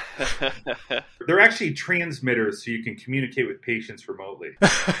 They're actually transmitters, so you can communicate with patients remotely.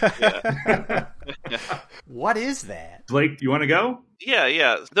 What is that? Blake, do you want to go?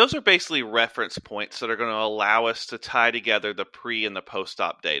 Yeah. Those are basically reference points that are going to allow us to tie together the pre and the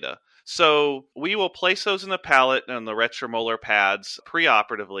post-op data. So we will place those in the palate and the retromolar pads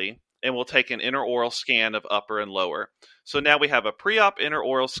preoperatively, and we'll take an intraoral scan of upper and lower. So now we have a pre-op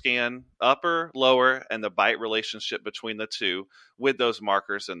intraoral scan, upper, lower, and the bite relationship between the two with those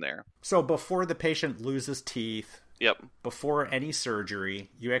markers in there. So before the patient loses teeth Yep. Before any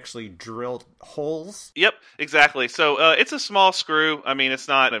surgery, you actually drilled holes. Yep, exactly. So it's a small screw. I mean, it's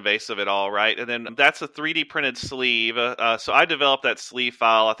not invasive at all, right? And then that's a 3D printed sleeve. So I developed that sleeve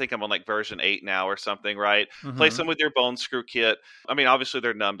file. I think I'm on like version 8 now or something, right? Mm-hmm. Place them with your bone screw kit. I mean, obviously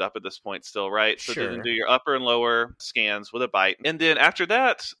they're numbed up at this point still, right? So Sure. then do your upper and lower scans with a bite. And then after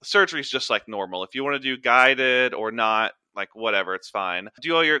that, surgery is just like normal. If you want to do guided or not, like whatever, it's fine.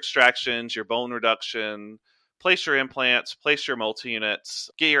 Do all your extractions, your bone reduction, place your implants, place your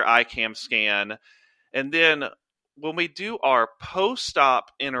multi-units, get your ICAM scan. And then when we do our post-op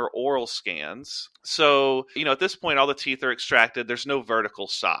intraoral scans, so, at this point, all the teeth are extracted. There's no vertical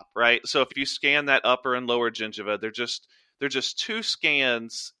stop, right? So if you scan that upper and lower gingiva, they're just two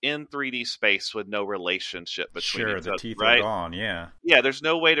scans in 3D space with no relationship between Sure, each the other, teeth right? are gone, yeah. Yeah, there's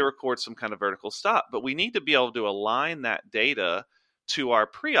no way to record some kind of vertical stop, but we need to be able to align that data to our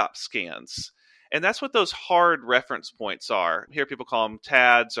pre-op scans. And that's what those hard reference points are. Here people call them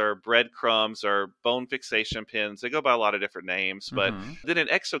TADs or breadcrumbs or bone fixation pins. They go by a lot of different names. But then in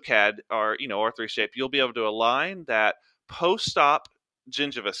exocad or, R3Shape, you'll be able to align that post-op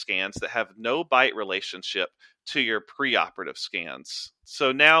gingiva scans that have no bite relationship to your preoperative scans.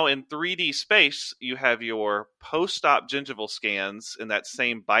 So now in 3D space, you have your post-op gingival scans in that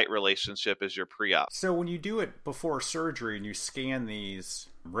same bite relationship as your pre-op. So when you do it before surgery and you scan these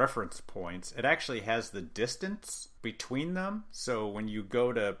reference points, it actually has the distance between them. So when you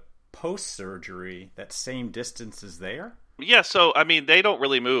go to post-surgery, that same distance is there? Yeah, so I mean, they don't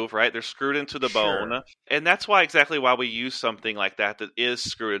really move, right? They're screwed into the Sure. bone. And that's exactly why we use something like that is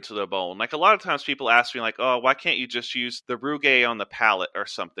screwed into the bone. Like a lot of times people ask me like, oh, why can't you just use the Rugae on the palate or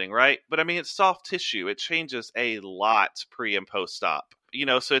something, right? But I mean, it's soft tissue. It changes a lot pre and post-op.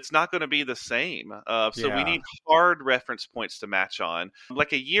 So it's not going to be the same. So we need hard reference points to match on.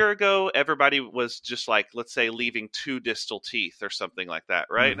 Like a year ago, everybody was just like, let's say, leaving 2 distal teeth or something like that,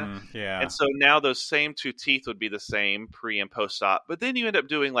 right? Mm-hmm. Yeah. And so now those same 2 teeth would be the same pre and post-op. But then you end up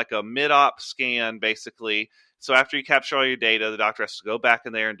doing like a mid-op scan, basically. So after you capture all your data, the doctor has to go back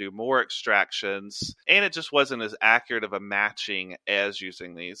in there and do more extractions. And it just wasn't as accurate of a matching as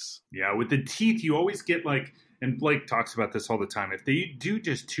using these. Yeah, with the teeth, you always get like, and Blake talks about this all the time, if they do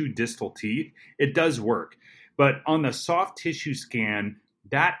just 2 distal teeth, it does work. But on the soft tissue scan,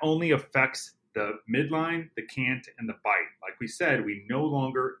 that only affects the midline, the cant, and the bite. Like we said, we no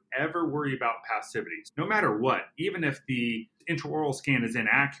longer ever worry about passivities. No matter what, even if the intraoral scan is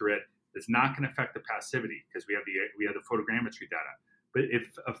inaccurate, it's not going to affect the passivity because we have the photogrammetry data. But it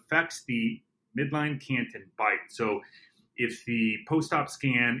affects the midline, cant, and bite. So if the post-op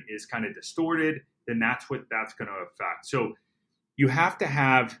scan is kind of distorted, then that's what that's going to affect. So you have to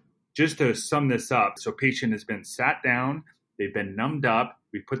have, just to sum this up, so patient has been sat down, they've been numbed up,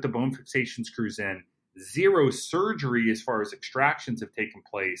 we put the bone fixation screws in, 0 surgery as far as extractions have taken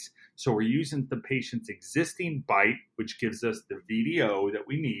place. So we're using the patient's existing bite, which gives us the VDO that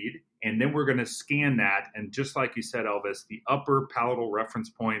we need. And then we're going to scan that. And just like you said, Elvis, the upper palatal reference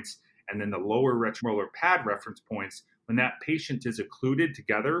points and then the lower retromolar pad reference points, when that patient is occluded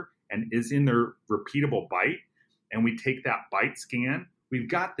together and is in their repeatable bite, and we take that bite scan, we've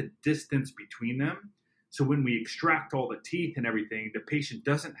got the distance between them. So when we extract all the teeth and everything, the patient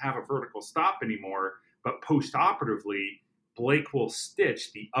doesn't have a vertical stop anymore, but post-operatively, Blake will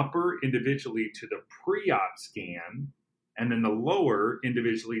stitch the upper individually to the pre-op scan and then the lower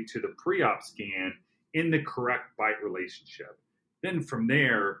individually to the pre-op scan in the correct bite relationship. Then from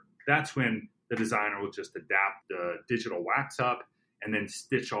there, that's when the designer will just adapt the digital wax up and then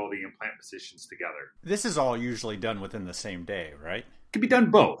stitch all the implant positions together. This is all usually done within the same day, right? It can be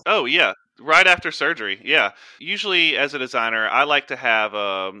done both. Oh, yeah. Right after surgery, yeah. Usually, as a designer, I like to have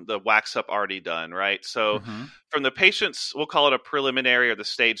the wax up already done, right? So from the patient's, we'll call it a preliminary or the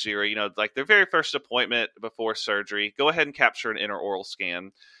stage 0, like their very first appointment before surgery, go ahead and capture an intraoral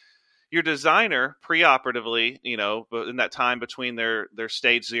scan. Your designer, preoperatively, in that time between their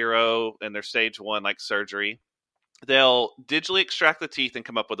stage 0 and their stage 1, like surgery, they'll digitally extract the teeth and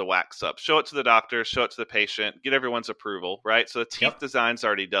come up with a wax up. Show it to the doctor, show it to the patient, get everyone's approval, right? So the teeth design's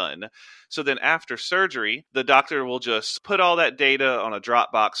already done. So then after surgery, the doctor will just put all that data on a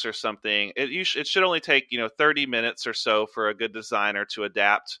Dropbox or something. It should only take, 30 minutes or so for a good designer to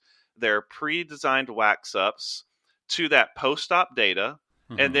adapt their pre-designed wax ups to that post-op data.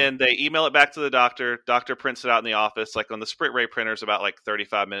 And then they email it back to the doctor. Doctor prints it out in the office. Like on the Sprint Ray printers, about like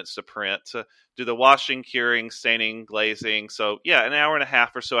 35 minutes to print. To do the washing, curing, staining, glazing. So yeah, an hour and a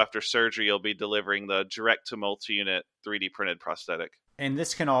half or so after surgery, you'll be delivering the direct to multi-unit 3D printed prosthetic. And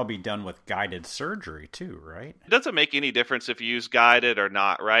this can all be done with guided surgery too, right? It doesn't make any difference if you use guided or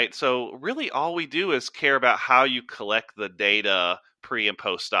not, right? So really all we do is care about how you collect the data pre and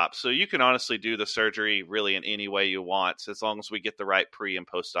post-op. So you can honestly do the surgery really in any way you want, as long as we get the right pre and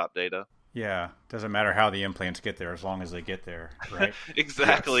post-op data. Yeah, doesn't matter how the implants get there as long as they get there, right?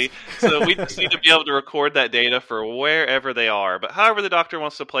 Exactly. Yes. So we just need to be able to record that data for wherever they are. But however the doctor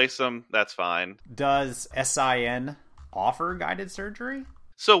wants to place them, that's fine. Does SIN offer guided surgery?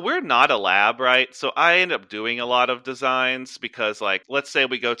 So we're not a lab, right? So I end up doing a lot of designs because, like, let's say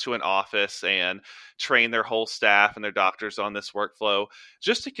we go to an office and train their whole staff and their doctors on this workflow.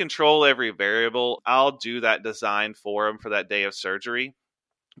 Just to control every variable, I'll do that design for them for that day of surgery.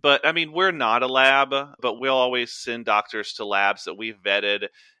 But, I mean, we're not a lab, but we'll always send doctors to labs that we've vetted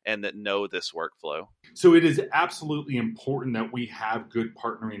and that know this workflow. So it is absolutely important that we have good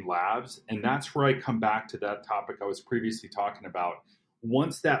partnering labs. And that's where I come back to that topic I was previously talking about.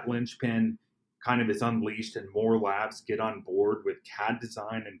 Once that linchpin kind of is unleashed and more labs get on board with CAD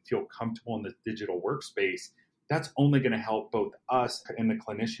design and feel comfortable in the digital workspace, that's only going to help both us and the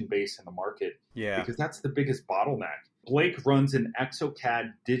clinician base in the market. Yeah. Because that's the biggest bottleneck. Blake runs an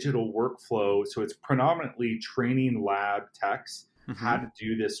exocad digital workflow. So it's predominantly training lab techs how to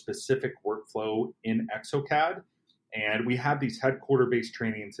do this specific workflow in exocad. And we have these headquarter-based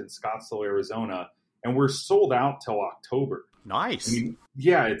trainings in Scottsdale, Arizona, and we're sold out till October. Nice. I mean,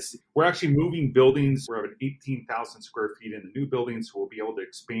 yeah, we're actually moving buildings. We're having 18,000 square feet in the new building, so we'll be able to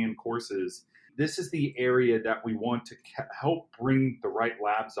expand courses. This is the area that we want to help bring the right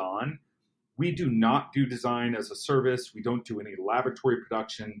labs on. We do not do design as a service. We don't do any laboratory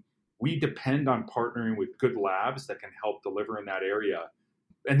production. We depend on partnering with good labs that can help deliver in that area.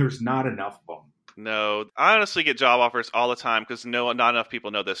 And there's not enough of them. No, I honestly get job offers all the time because not enough people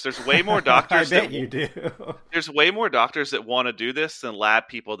know this. There's way more doctors. I bet you do. There's way more doctors that want to do this than lab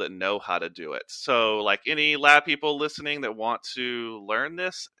people that know how to do it. So, like any lab people listening that want to learn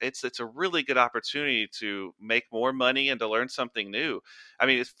this, it's a really good opportunity to make more money and to learn something new. I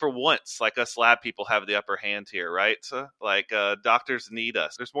mean, it's for once, like us lab people have the upper hand here, right? So, doctors need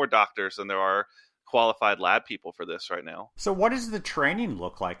us. There's more doctors than there are qualified lab people for this right now. So what does the training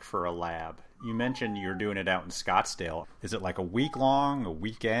look like for a lab? You mentioned you're doing it out in Scottsdale. Is it like a week long, a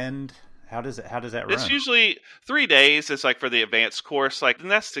weekend? How does that run? It's usually 3 days. It's like for the advanced course,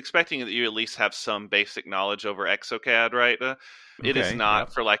 and that's expecting that you at least have some basic knowledge over exocad, right? It is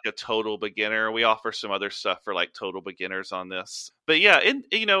not for like a total beginner. We offer some other stuff for like total beginners on this. But yeah,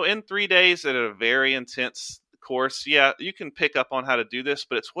 in 3 days at a very intense course, yeah, you can pick up on how to do this,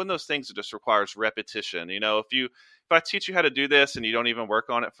 but it's one of those things that just requires repetition. If I teach you how to do this and you don't even work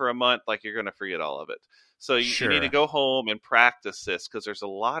on it for a month, like, you're going to forget all of it. So you need to go home and practice this, because there's a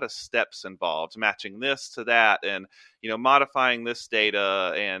lot of steps involved, matching this to that, and modifying this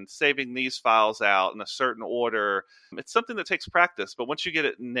data and saving these files out in a certain order. It's something that takes practice, but once you get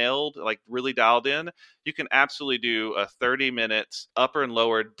it nailed, like really dialed in, you can absolutely do a 30-minute upper and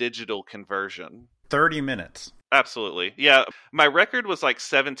lower digital conversion. 30 minutes. Absolutely. Yeah. My record was like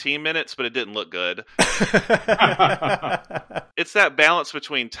 17 minutes, but it didn't look good. It's that balance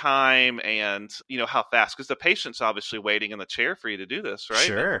between time and, how fast, because the patient's obviously waiting in the chair for you to do this, right?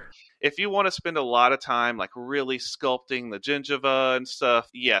 Sure. If you want to spend a lot of time, like, really sculpting the gingiva and stuff,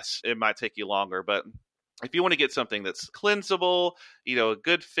 yes, it might take you longer, but if you want to get something that's cleansable, a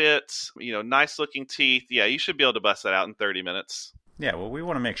good fit, nice looking teeth, yeah, you should be able to bust that out in 30 minutes. Yeah, well, we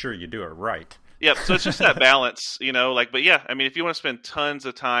want to make sure you do it right. Yep. So it's just that balance, but yeah, I mean, if you want to spend tons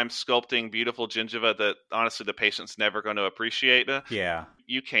of time sculpting beautiful gingiva that honestly the patient's never going to appreciate, yeah,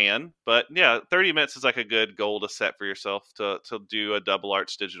 you can. But yeah, 30 minutes is like a good goal to set for yourself to do a double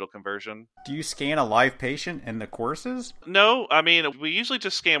arch digital conversion. Do you scan a live patient in the courses? No, I mean, we usually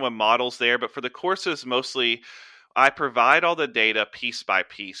just scan with models there, but for the courses, mostly I provide all the data piece by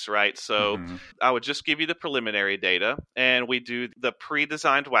piece, right? So I would just give you the preliminary data, and we do the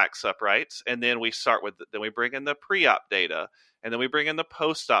pre-designed wax uprights, and then we then we bring in the pre-op data, and then we bring in the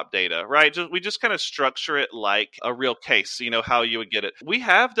post-op data, right? We just kind of structure it like a real case, how you would get it. We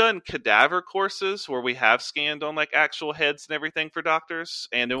have done cadaver courses where we have scanned on like actual heads and everything for doctors.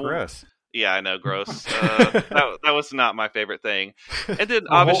 And gross. Yeah, I know, gross. That was not my favorite thing. And then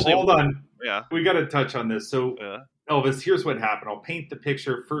obviously, hold on. Yeah, we got to touch on this. So, Elvis, here's what happened. I'll paint the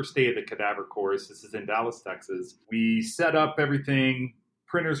picture. First day of the cadaver course. This is in Dallas, Texas. We set up everything.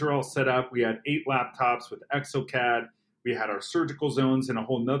 Printers are all set up. We had 8 laptops with exocad. We had our surgical zones in a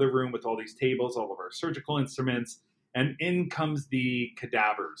whole nother room with all these tables, all of our surgical instruments. And in comes the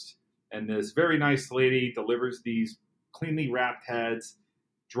cadavers. And this very nice lady delivers these cleanly wrapped heads,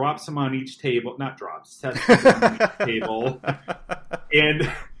 drops them on each table, not drops, sets them on each table.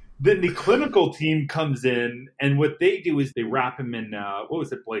 And then the clinical team comes in, and what they do is they wrap him in, what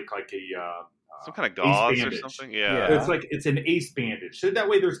was it, Blake, like a some kind of gauze or bandage. something. Yeah. It's an ACE bandage. So that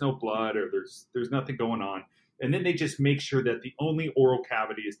way there's no blood or there's nothing going on. And then they just make sure that the only oral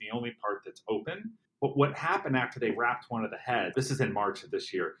cavity is the only part that's open. But what happened after they wrapped one of the heads, this is in March of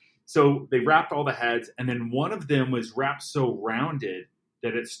this year. So they wrapped all the heads, and then one of them was wrapped so rounded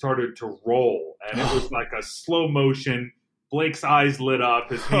that it started to roll. And it was like a slow motion. Blake's eyes lit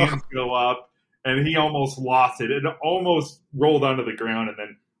up, his hands go up, and he almost lost it. It almost rolled onto the ground, and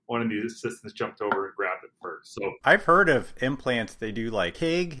then one of the assistants jumped over and grabbed it first. So I've heard of implants, they do like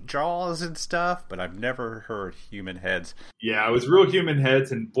pig jaws and stuff, but I've never heard human heads. yeah, it was real human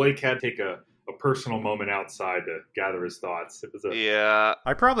heads, and Blake had to take a personal moment outside to gather his thoughts. It was Yeah.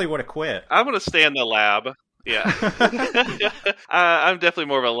 I probably would have quit. I'm going to stay in the lab. Yeah. I'm definitely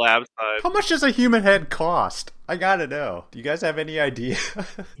more of a lab side. How much does a human head cost? I gotta know. Do you guys have any idea?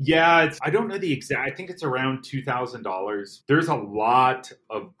 Yeah, I don't know the exact. I think it's around $2,000. There's a lot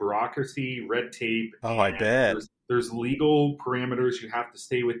of bureaucracy, red tape. Oh, I bet. There's legal parameters you have to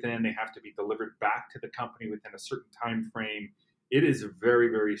stay within. They have to be delivered back to the company within a certain time frame. It is very,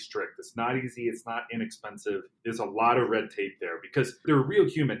 very strict. It's not easy. It's not inexpensive. There's a lot of red tape there because they're real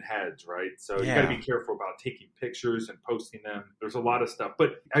human heads, right? So you got to be careful about taking pictures and posting them. There's a lot of stuff.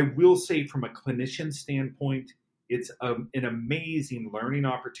 But I will say from a clinician standpoint, it's an amazing learning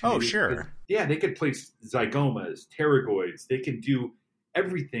opportunity. Oh, sure. Because, yeah, they could place zygomas, pterygoids. They can do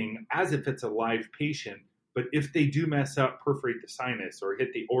everything as if it's a live patient. But if they do mess up, perforate the sinus or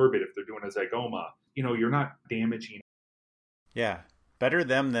hit the orbit if they're doing a zygoma, you're not damaging. Yeah, better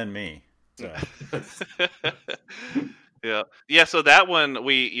them than me. So. Yeah. So that one,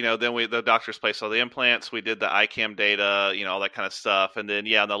 the doctors placed all the implants. We did the iCam data, all that kind of stuff. And then,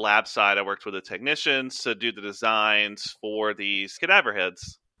 on the lab side, I worked with the technicians to do the designs for these cadaver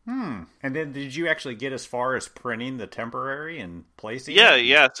heads. And then did you actually get as far as printing the temporary and placing it?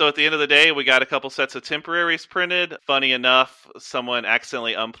 Yeah. So at the end of the day, we got a couple sets of temporaries printed. Funny enough, someone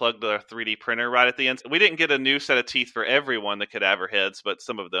accidentally unplugged the 3D printer right at the end. We didn't get a new set of teeth for everyone, the cadaver heads, but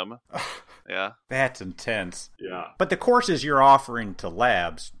some of them. Yeah. That's intense. Yeah. But the courses you're offering to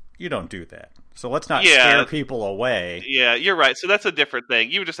labs, you don't do that. So let's not scare people away. Yeah, you're right. So that's a different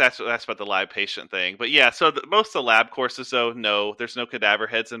thing. You just asked about the live patient thing. But so most of the lab courses, though, no, there's no cadaver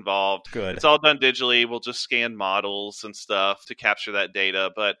heads involved. Good. It's all done digitally. We'll just scan models and stuff to capture that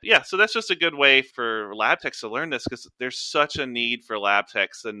data. But so that's just a good way for lab techs to learn this because there's such a need for lab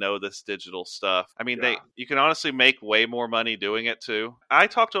techs to know this digital stuff. I mean, you can honestly make way more money doing it, too. I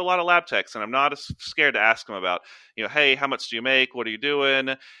talk to a lot of lab techs, and I'm not scared to ask them about, hey, how much do you make? What are you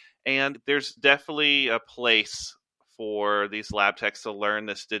doing? And there's definitely a place for these lab techs to learn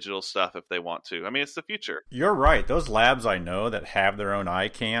this digital stuff if they want to. I mean, it's the future. You're right. Those labs I know that have their own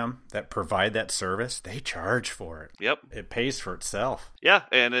iCam that provide that service, they charge for it. Yep. It pays for itself. Yeah,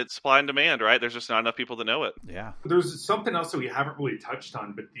 and it's supply and demand, right? There's just not enough people to know it. Yeah. There's something else that we haven't really touched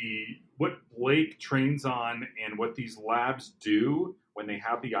on, but what Blake trains on and what these labs do when they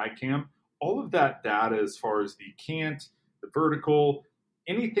have the iCam, all of that data as far as the cant, the vertical,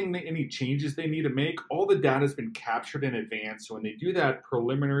 any changes they need to make, all the data has been captured in advance. So when they do that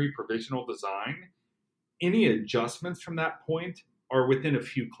preliminary provisional design, any adjustments from that point are within a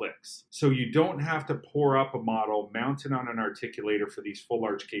few clicks. So you don't have to pour up a model, mount it on an articulator for these full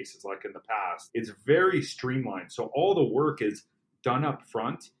arch cases like in the past. It's very streamlined. So all the work is done up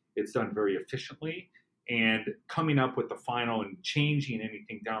front. It's done very efficiently. And coming up with the final and changing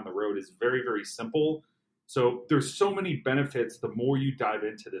anything down the road is very, very simple. So there's so many benefits the more you dive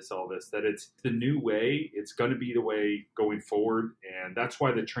into all this, that it's the new way. It's going to be the way going forward. And that's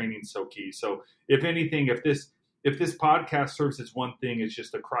why the training's so key. So if anything, if this podcast serves as one thing, it's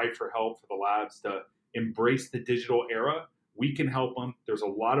just a cry for help for the labs to embrace the digital era. We can help them. There's a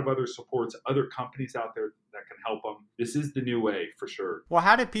lot of other supports, other companies out there that can help them. This is the new way for sure. Well,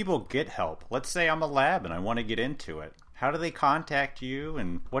 how do people get help? Let's say I'm a lab and I want to get into it. How do they contact you,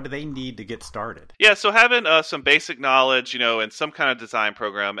 and what do they need to get started? Yeah, so having some basic knowledge, in some kind of design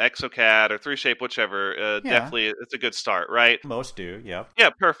program, ExoCAD or 3Shape, whichever, definitely it's a good start, right? Most do, yeah.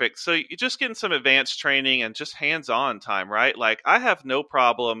 Yeah, perfect. So you're just getting some advanced training and just hands-on time, right? Like, I have no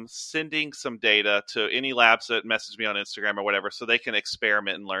problem sending some data to any labs that message me on Instagram or whatever so they can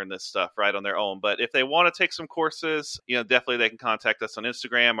experiment and learn this stuff right on their own. But if they want to take some courses, definitely they can contact us on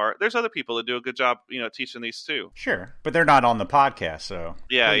Instagram, or there's other people that do a good job, teaching these too. Sure. But they're not on the podcast, so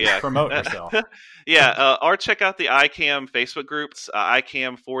promote yourself. Or check out the iCam Facebook groups,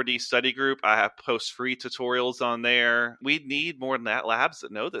 iCam 4D study group. I have post free tutorials on there. We need more than that labs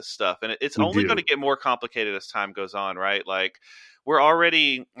that know this stuff, and it's only going to get more complicated as time goes on, right? Like, we're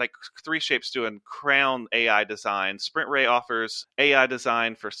already like 3Shape's doing crown AI design. Sprint Ray offers AI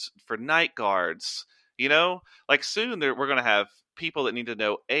design for night guards. You know, like soon we're going to have people that need to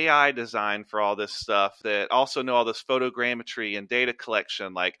know AI design for all this stuff, that also know all this photogrammetry and data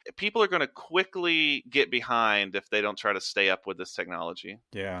collection. Like, people are going to quickly get behind if they don't try to stay up with this technology.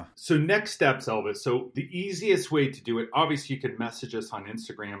 Yeah. So next steps, Elvis. So the easiest way to do it, obviously you can message us on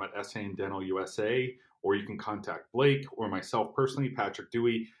Instagram at SIN Dental USA, or you can contact Blake or myself personally, Patrick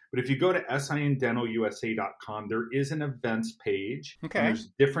Dewey. But if you go to SINDentalUSA.com, there is an events page. Okay. And there's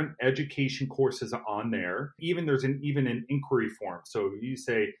different education courses on there. There's an inquiry form. So you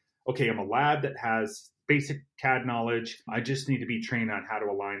say, okay, I'm a lab that has basic CAD knowledge. I just need to be trained on how to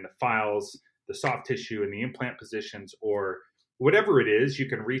align the files, the soft tissue, and the implant positions, or whatever it is. You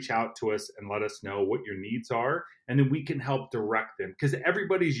can reach out to us and let us know what your needs are, and then we can help direct them. Because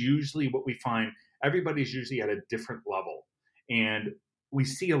everybody's usually at a different level. And we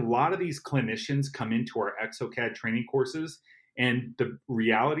see a lot of these clinicians come into our exocad training courses, and the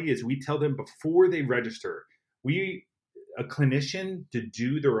reality is we tell them before they register, a clinician to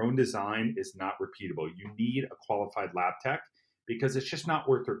do their own design is not repeatable. You need a qualified lab tech, because it's just not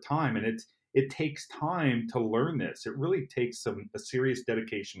worth their time. And it takes time to learn this. It really takes a serious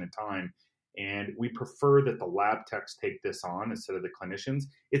dedication and time. And we prefer that the lab techs take this on instead of the clinicians.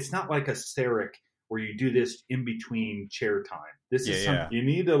 It's not like a CEREC where you do this in between chair time. This is something you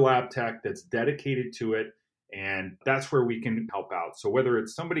need a lab tech that's dedicated to it, and that's where we can help out. So whether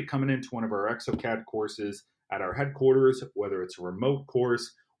it's somebody coming into one of our exocad courses at our headquarters, whether it's a remote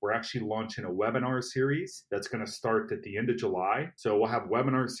course, we're actually launching a webinar series that's going to start at the end of July. So we'll have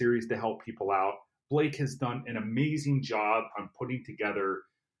webinar series to help people out. Blake has done an amazing job on putting together.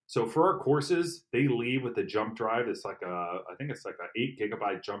 So for our courses, they leave with a jump drive. It's like I think it's like an 8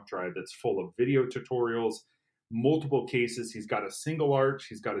 gigabyte jump drive that's full of video tutorials, multiple cases. He's got a single arch.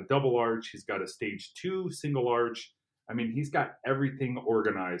 He's got a double arch. He's got a stage 2 single arch. I mean, he's got everything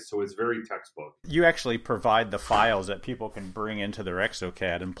organized. So it's very textbook. You actually provide the files that people can bring into their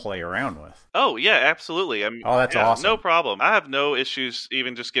exocad and play around with. Oh, yeah, absolutely. That's awesome. No problem. I have no issues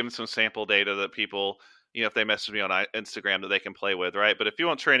even just giving some sample data that people, if they message me on Instagram, that they can play with, right? But if you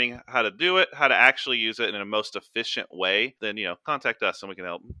want training how to do it, how to actually use it in a most efficient way, then, contact us and we can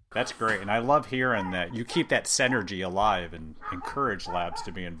help. That's great. And I love hearing that you keep that synergy alive and encourage labs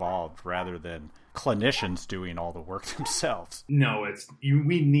to be involved rather than clinicians doing all the work themselves. No,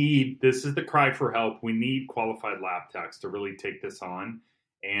 this is the cry for help. We need qualified lab techs to really take this on.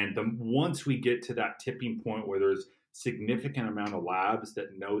 And once we get to that tipping point where there's significant amount of labs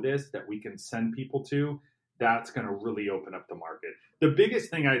that know this, that we can send people to, that's going to really open up the market. The biggest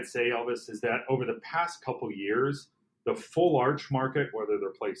thing I'd say, Elvis, is that over the past couple years, the full arch market, whether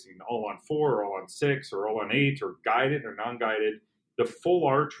they're placing all on 4 or all on 6 or all on 8 or guided or non-guided, the full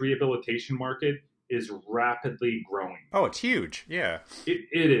arch rehabilitation market is rapidly growing. Oh, it's huge. Yeah. It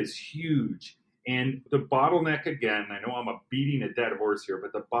is huge. And the bottleneck, again, I know I'm beating a dead horse here,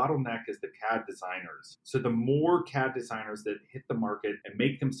 but the bottleneck is the CAD designers. So the more CAD designers that hit the market and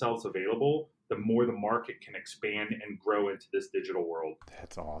make themselves available, the more the market can expand and grow into this digital world.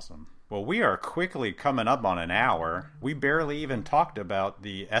 That's awesome. Well, we are quickly coming up on an hour. We barely even talked about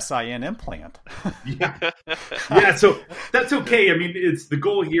the SIN implant. Yeah, so that's okay. I mean, the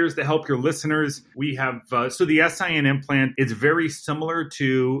goal here is to help your listeners. We have, so the SIN implant, it's very similar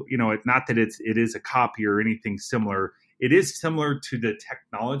to, it's not that it is a copy or anything similar. It is similar to the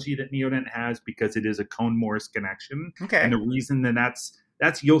technology that Neodent has because it is a cone-Morris connection. Okay. And the reason that's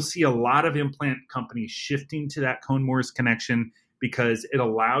you'll see a lot of implant companies shifting to that cone-Morris connection because it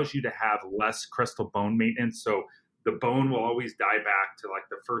allows you to have less crystal bone maintenance. So the bone will always die back to like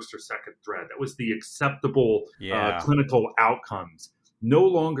the first or second thread. That was the acceptable clinical outcomes. No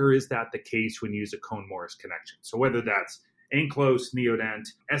longer is that the case when you use a cone-Morris connection. So whether that's Anklos, Neodent,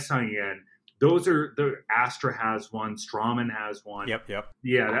 SIN, the Astra has one, Straumann has one. Yep.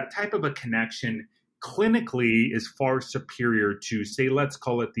 Yeah, that type of a connection clinically is far superior to, say, let's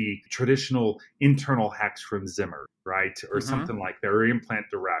call it the traditional internal hex from Zimmer, right? Or something like that, or Implant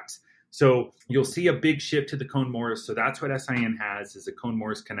Directs. So you'll see a big shift to the cone-Morris. So that's what SIN has, is a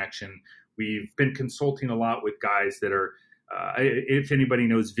cone-Morris connection. We've been consulting a lot with guys that are, if anybody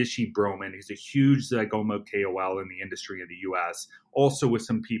knows Vishy Broman, he's a huge zygoma KOL in the industry in the U.S. Also with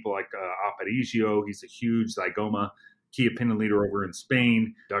some people like Aparicio, he's a huge zygoma key opinion leader over in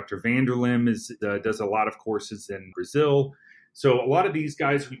Spain. Dr. Vanderlim does a lot of courses in Brazil. So a lot of these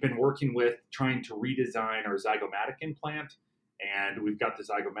guys we've been working with trying to redesign our Zygomatic implant. And we've got the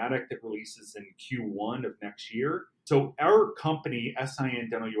Zygomatic that releases in Q1 of next year. So our company, SIN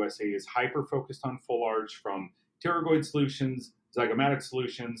Dental USA, is hyper-focused on full arch, from pterygoid solutions, zygomatic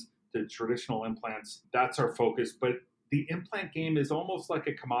solutions to traditional implants. That's our focus. But the implant game is almost like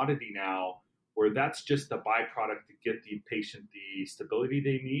a commodity now, where that's just a byproduct to get the patient the stability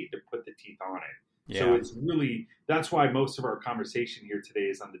they need to put the teeth on it. Yeah. So it's really, that's why most of our conversation here today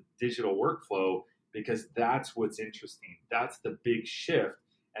is on the digital workflow, because that's what's interesting. That's the big shift,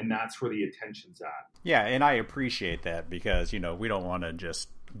 and that's where the attention's at. Yeah, and I appreciate that because, we don't want to just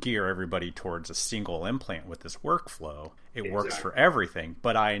gear everybody towards a single implant with this workflow. It works for everything.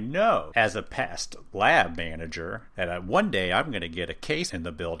 But I know as a past lab manager that one day I'm going to get a case in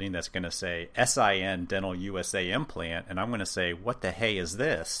the building that's going to say SIN Dental USA implant, and I'm going to say, what the hey is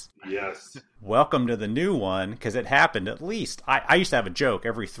this? Yes. Welcome to the new one, because it happened at least. I used to have a joke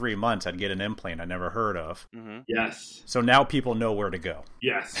every 3 months I'd get an implant I never heard of. Mm-hmm. Yes. So now people know where to go.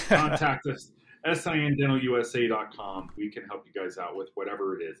 Yes. Contact us. SINDentalUSA.com. We can help you guys out with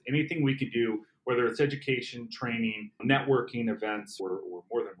whatever it is. Anything we could do, whether it's education, training, networking, events, we're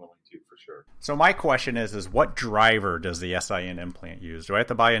more than willing to, for sure. So my question is what driver does the SIN implant use? Do I have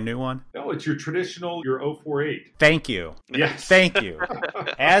to buy a new one? No, it's your traditional, your 048. Thank you. Yes. Thank you.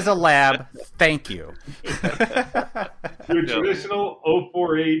 As a lab, thank you. Your traditional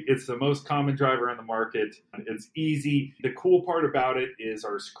 048, it's the most common driver on the market. It's easy. The cool part about it is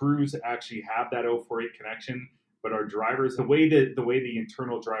our screws actually have that 048 connection, but our drivers, the way the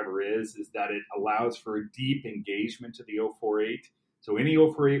internal driver is that it allows for a deep engagement to the 048. So any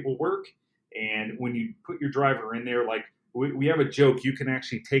 048 will work. And when you put your driver in there, like we have a joke, you can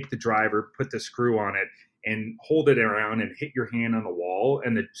actually take the driver, put the screw on it, and hold it around and hit your hand on the wall,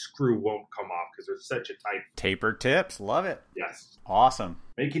 and the screw won't come off because there's such a tight. Tapered tips. Love it. Yes. Awesome.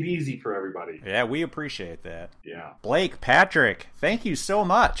 Make it easy for everybody. Yeah, we appreciate that. Yeah. Blake, Patrick, thank you so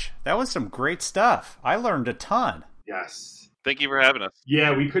much. That was some great stuff. I learned a ton. Yes. Thank you for having us.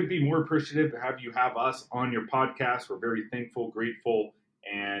 Yeah, we couldn't be more appreciative to have us on your podcast. We're very thankful, grateful,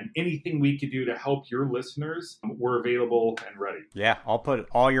 and anything we could do to help your listeners, we're available and ready. Yeah, I'll put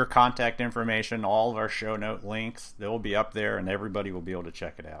all your contact information, all of our show note links. They'll be up there, and everybody will be able to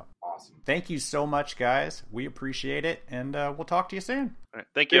check it out. Awesome. Thank you so much, guys. We appreciate it, and we'll talk to you soon. All right.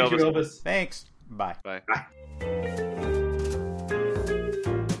 Thank you, Elvis. Thanks. Bye. Bye.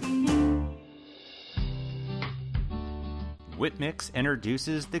 Whip-Mix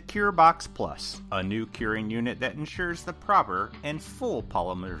introduces the CureBox Plus, a new curing unit that ensures the proper and full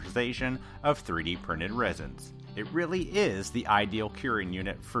polymerization of 3D printed resins. It really is the ideal curing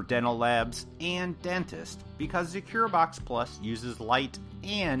unit for dental labs and dentists because the CureBox Plus uses light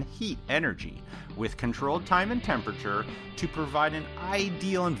and heat energy with controlled time and temperature to provide an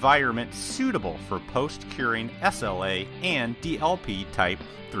ideal environment suitable for post-curing SLA and DLP type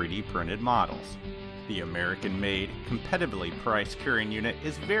 3D printed models. The American-made, competitively priced curing unit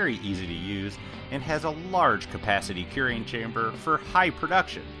is very easy to use and has a large capacity curing chamber for high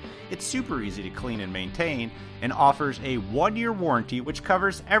production. It's super easy to clean and maintain and offers a 1-year warranty which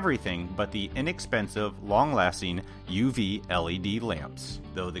covers everything but the inexpensive, long-lasting UV LED lamps.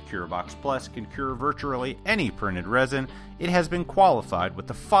 Though the CureBox Plus can cure virtually any printed resin, it has been qualified with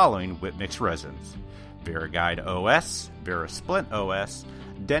the following Whip-Mix resins: VeriGuide OS, VeriSplint OS,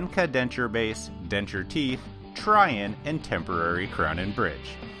 Denka Denture Base, Denture Teeth, Try-In, and Temporary Crown and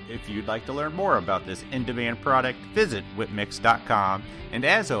Bridge. If you'd like to learn more about this in-demand product, visit whipmix.com. And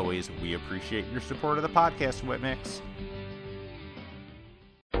as always, we appreciate your support of the podcast, Whip-Mix.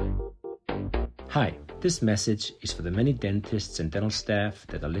 Hi, this message is for the many dentists and dental staff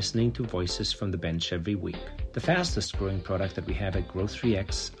that are listening to Voices from the Bench every week. The fastest growing product that we have at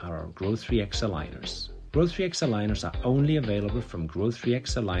Grow3X are our Grow3X aligners. Grow3X aligners are only available from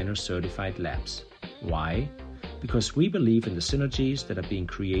Grow3X aligner certified labs. Why? Because we believe in the synergies that are being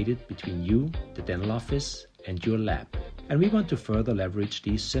created between you, the dental office, and your lab. And we want to further leverage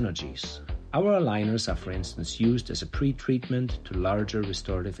these synergies. Our aligners are, for instance, used as a pre-treatment to larger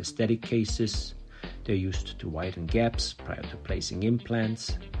restorative aesthetic cases. They're used to widen gaps prior to placing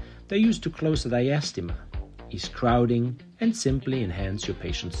implants. They're used to close the diastema, ease crowding, and simply enhance your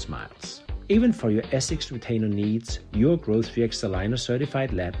patient's smiles. Even for your Essex retainer needs, your Grow3X aligner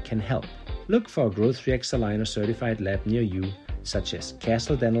certified lab can help. Look for a Grow3X aligner certified lab near you, such as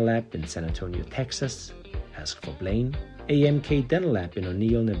Castle Dental Lab in San Antonio, Texas. Ask for Blaine. AMK Dental Lab in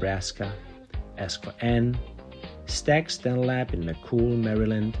O'Neill, Nebraska. Ask for Ann. Staggs Dental Lab in McCool,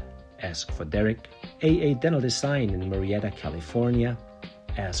 Maryland. Ask for Derek. AA Dental Design in Marietta, California.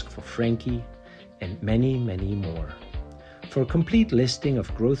 Ask for Frankie. And many, many more. For a complete listing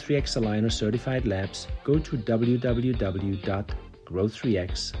of Grow3X aligner certified labs, go to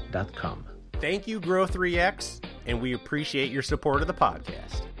www.grow3x.com. Thank you, Grow3X, and we appreciate your support of the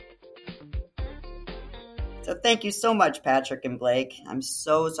podcast. So thank you so much, Patrick and Blake. I'm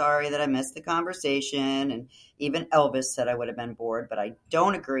so sorry that I missed the conversation, and even Elvis said I would have been bored, but I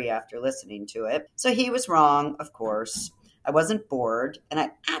don't agree after listening to it. So he was wrong, of course. I wasn't bored, and I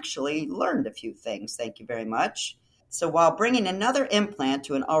actually learned a few things. Thank you very much. So while bringing another implant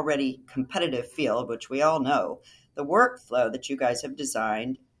to an already competitive field, which we all know, the workflow that you guys have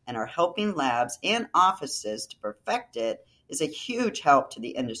designed and are helping labs and offices to perfect it is a huge help to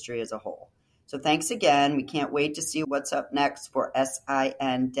the industry as a whole. So thanks again. We can't wait to see what's up next for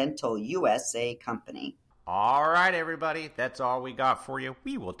SIN Dental USA Company. All right, everybody. That's all we got for you.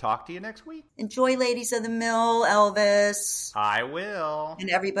 We will talk to you next week. Enjoy Ladies of the Mill, Elvis. I will. And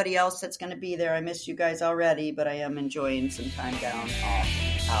everybody else that's going to be there. I miss you guys already, but I am enjoying some time down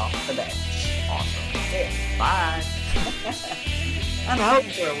off the bench. Awesome. Yeah. Bye. I'm out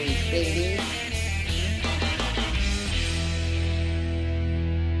for a week, baby.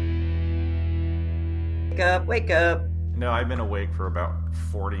 Wake up. No, I've been awake for about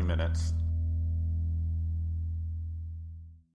 40 minutes.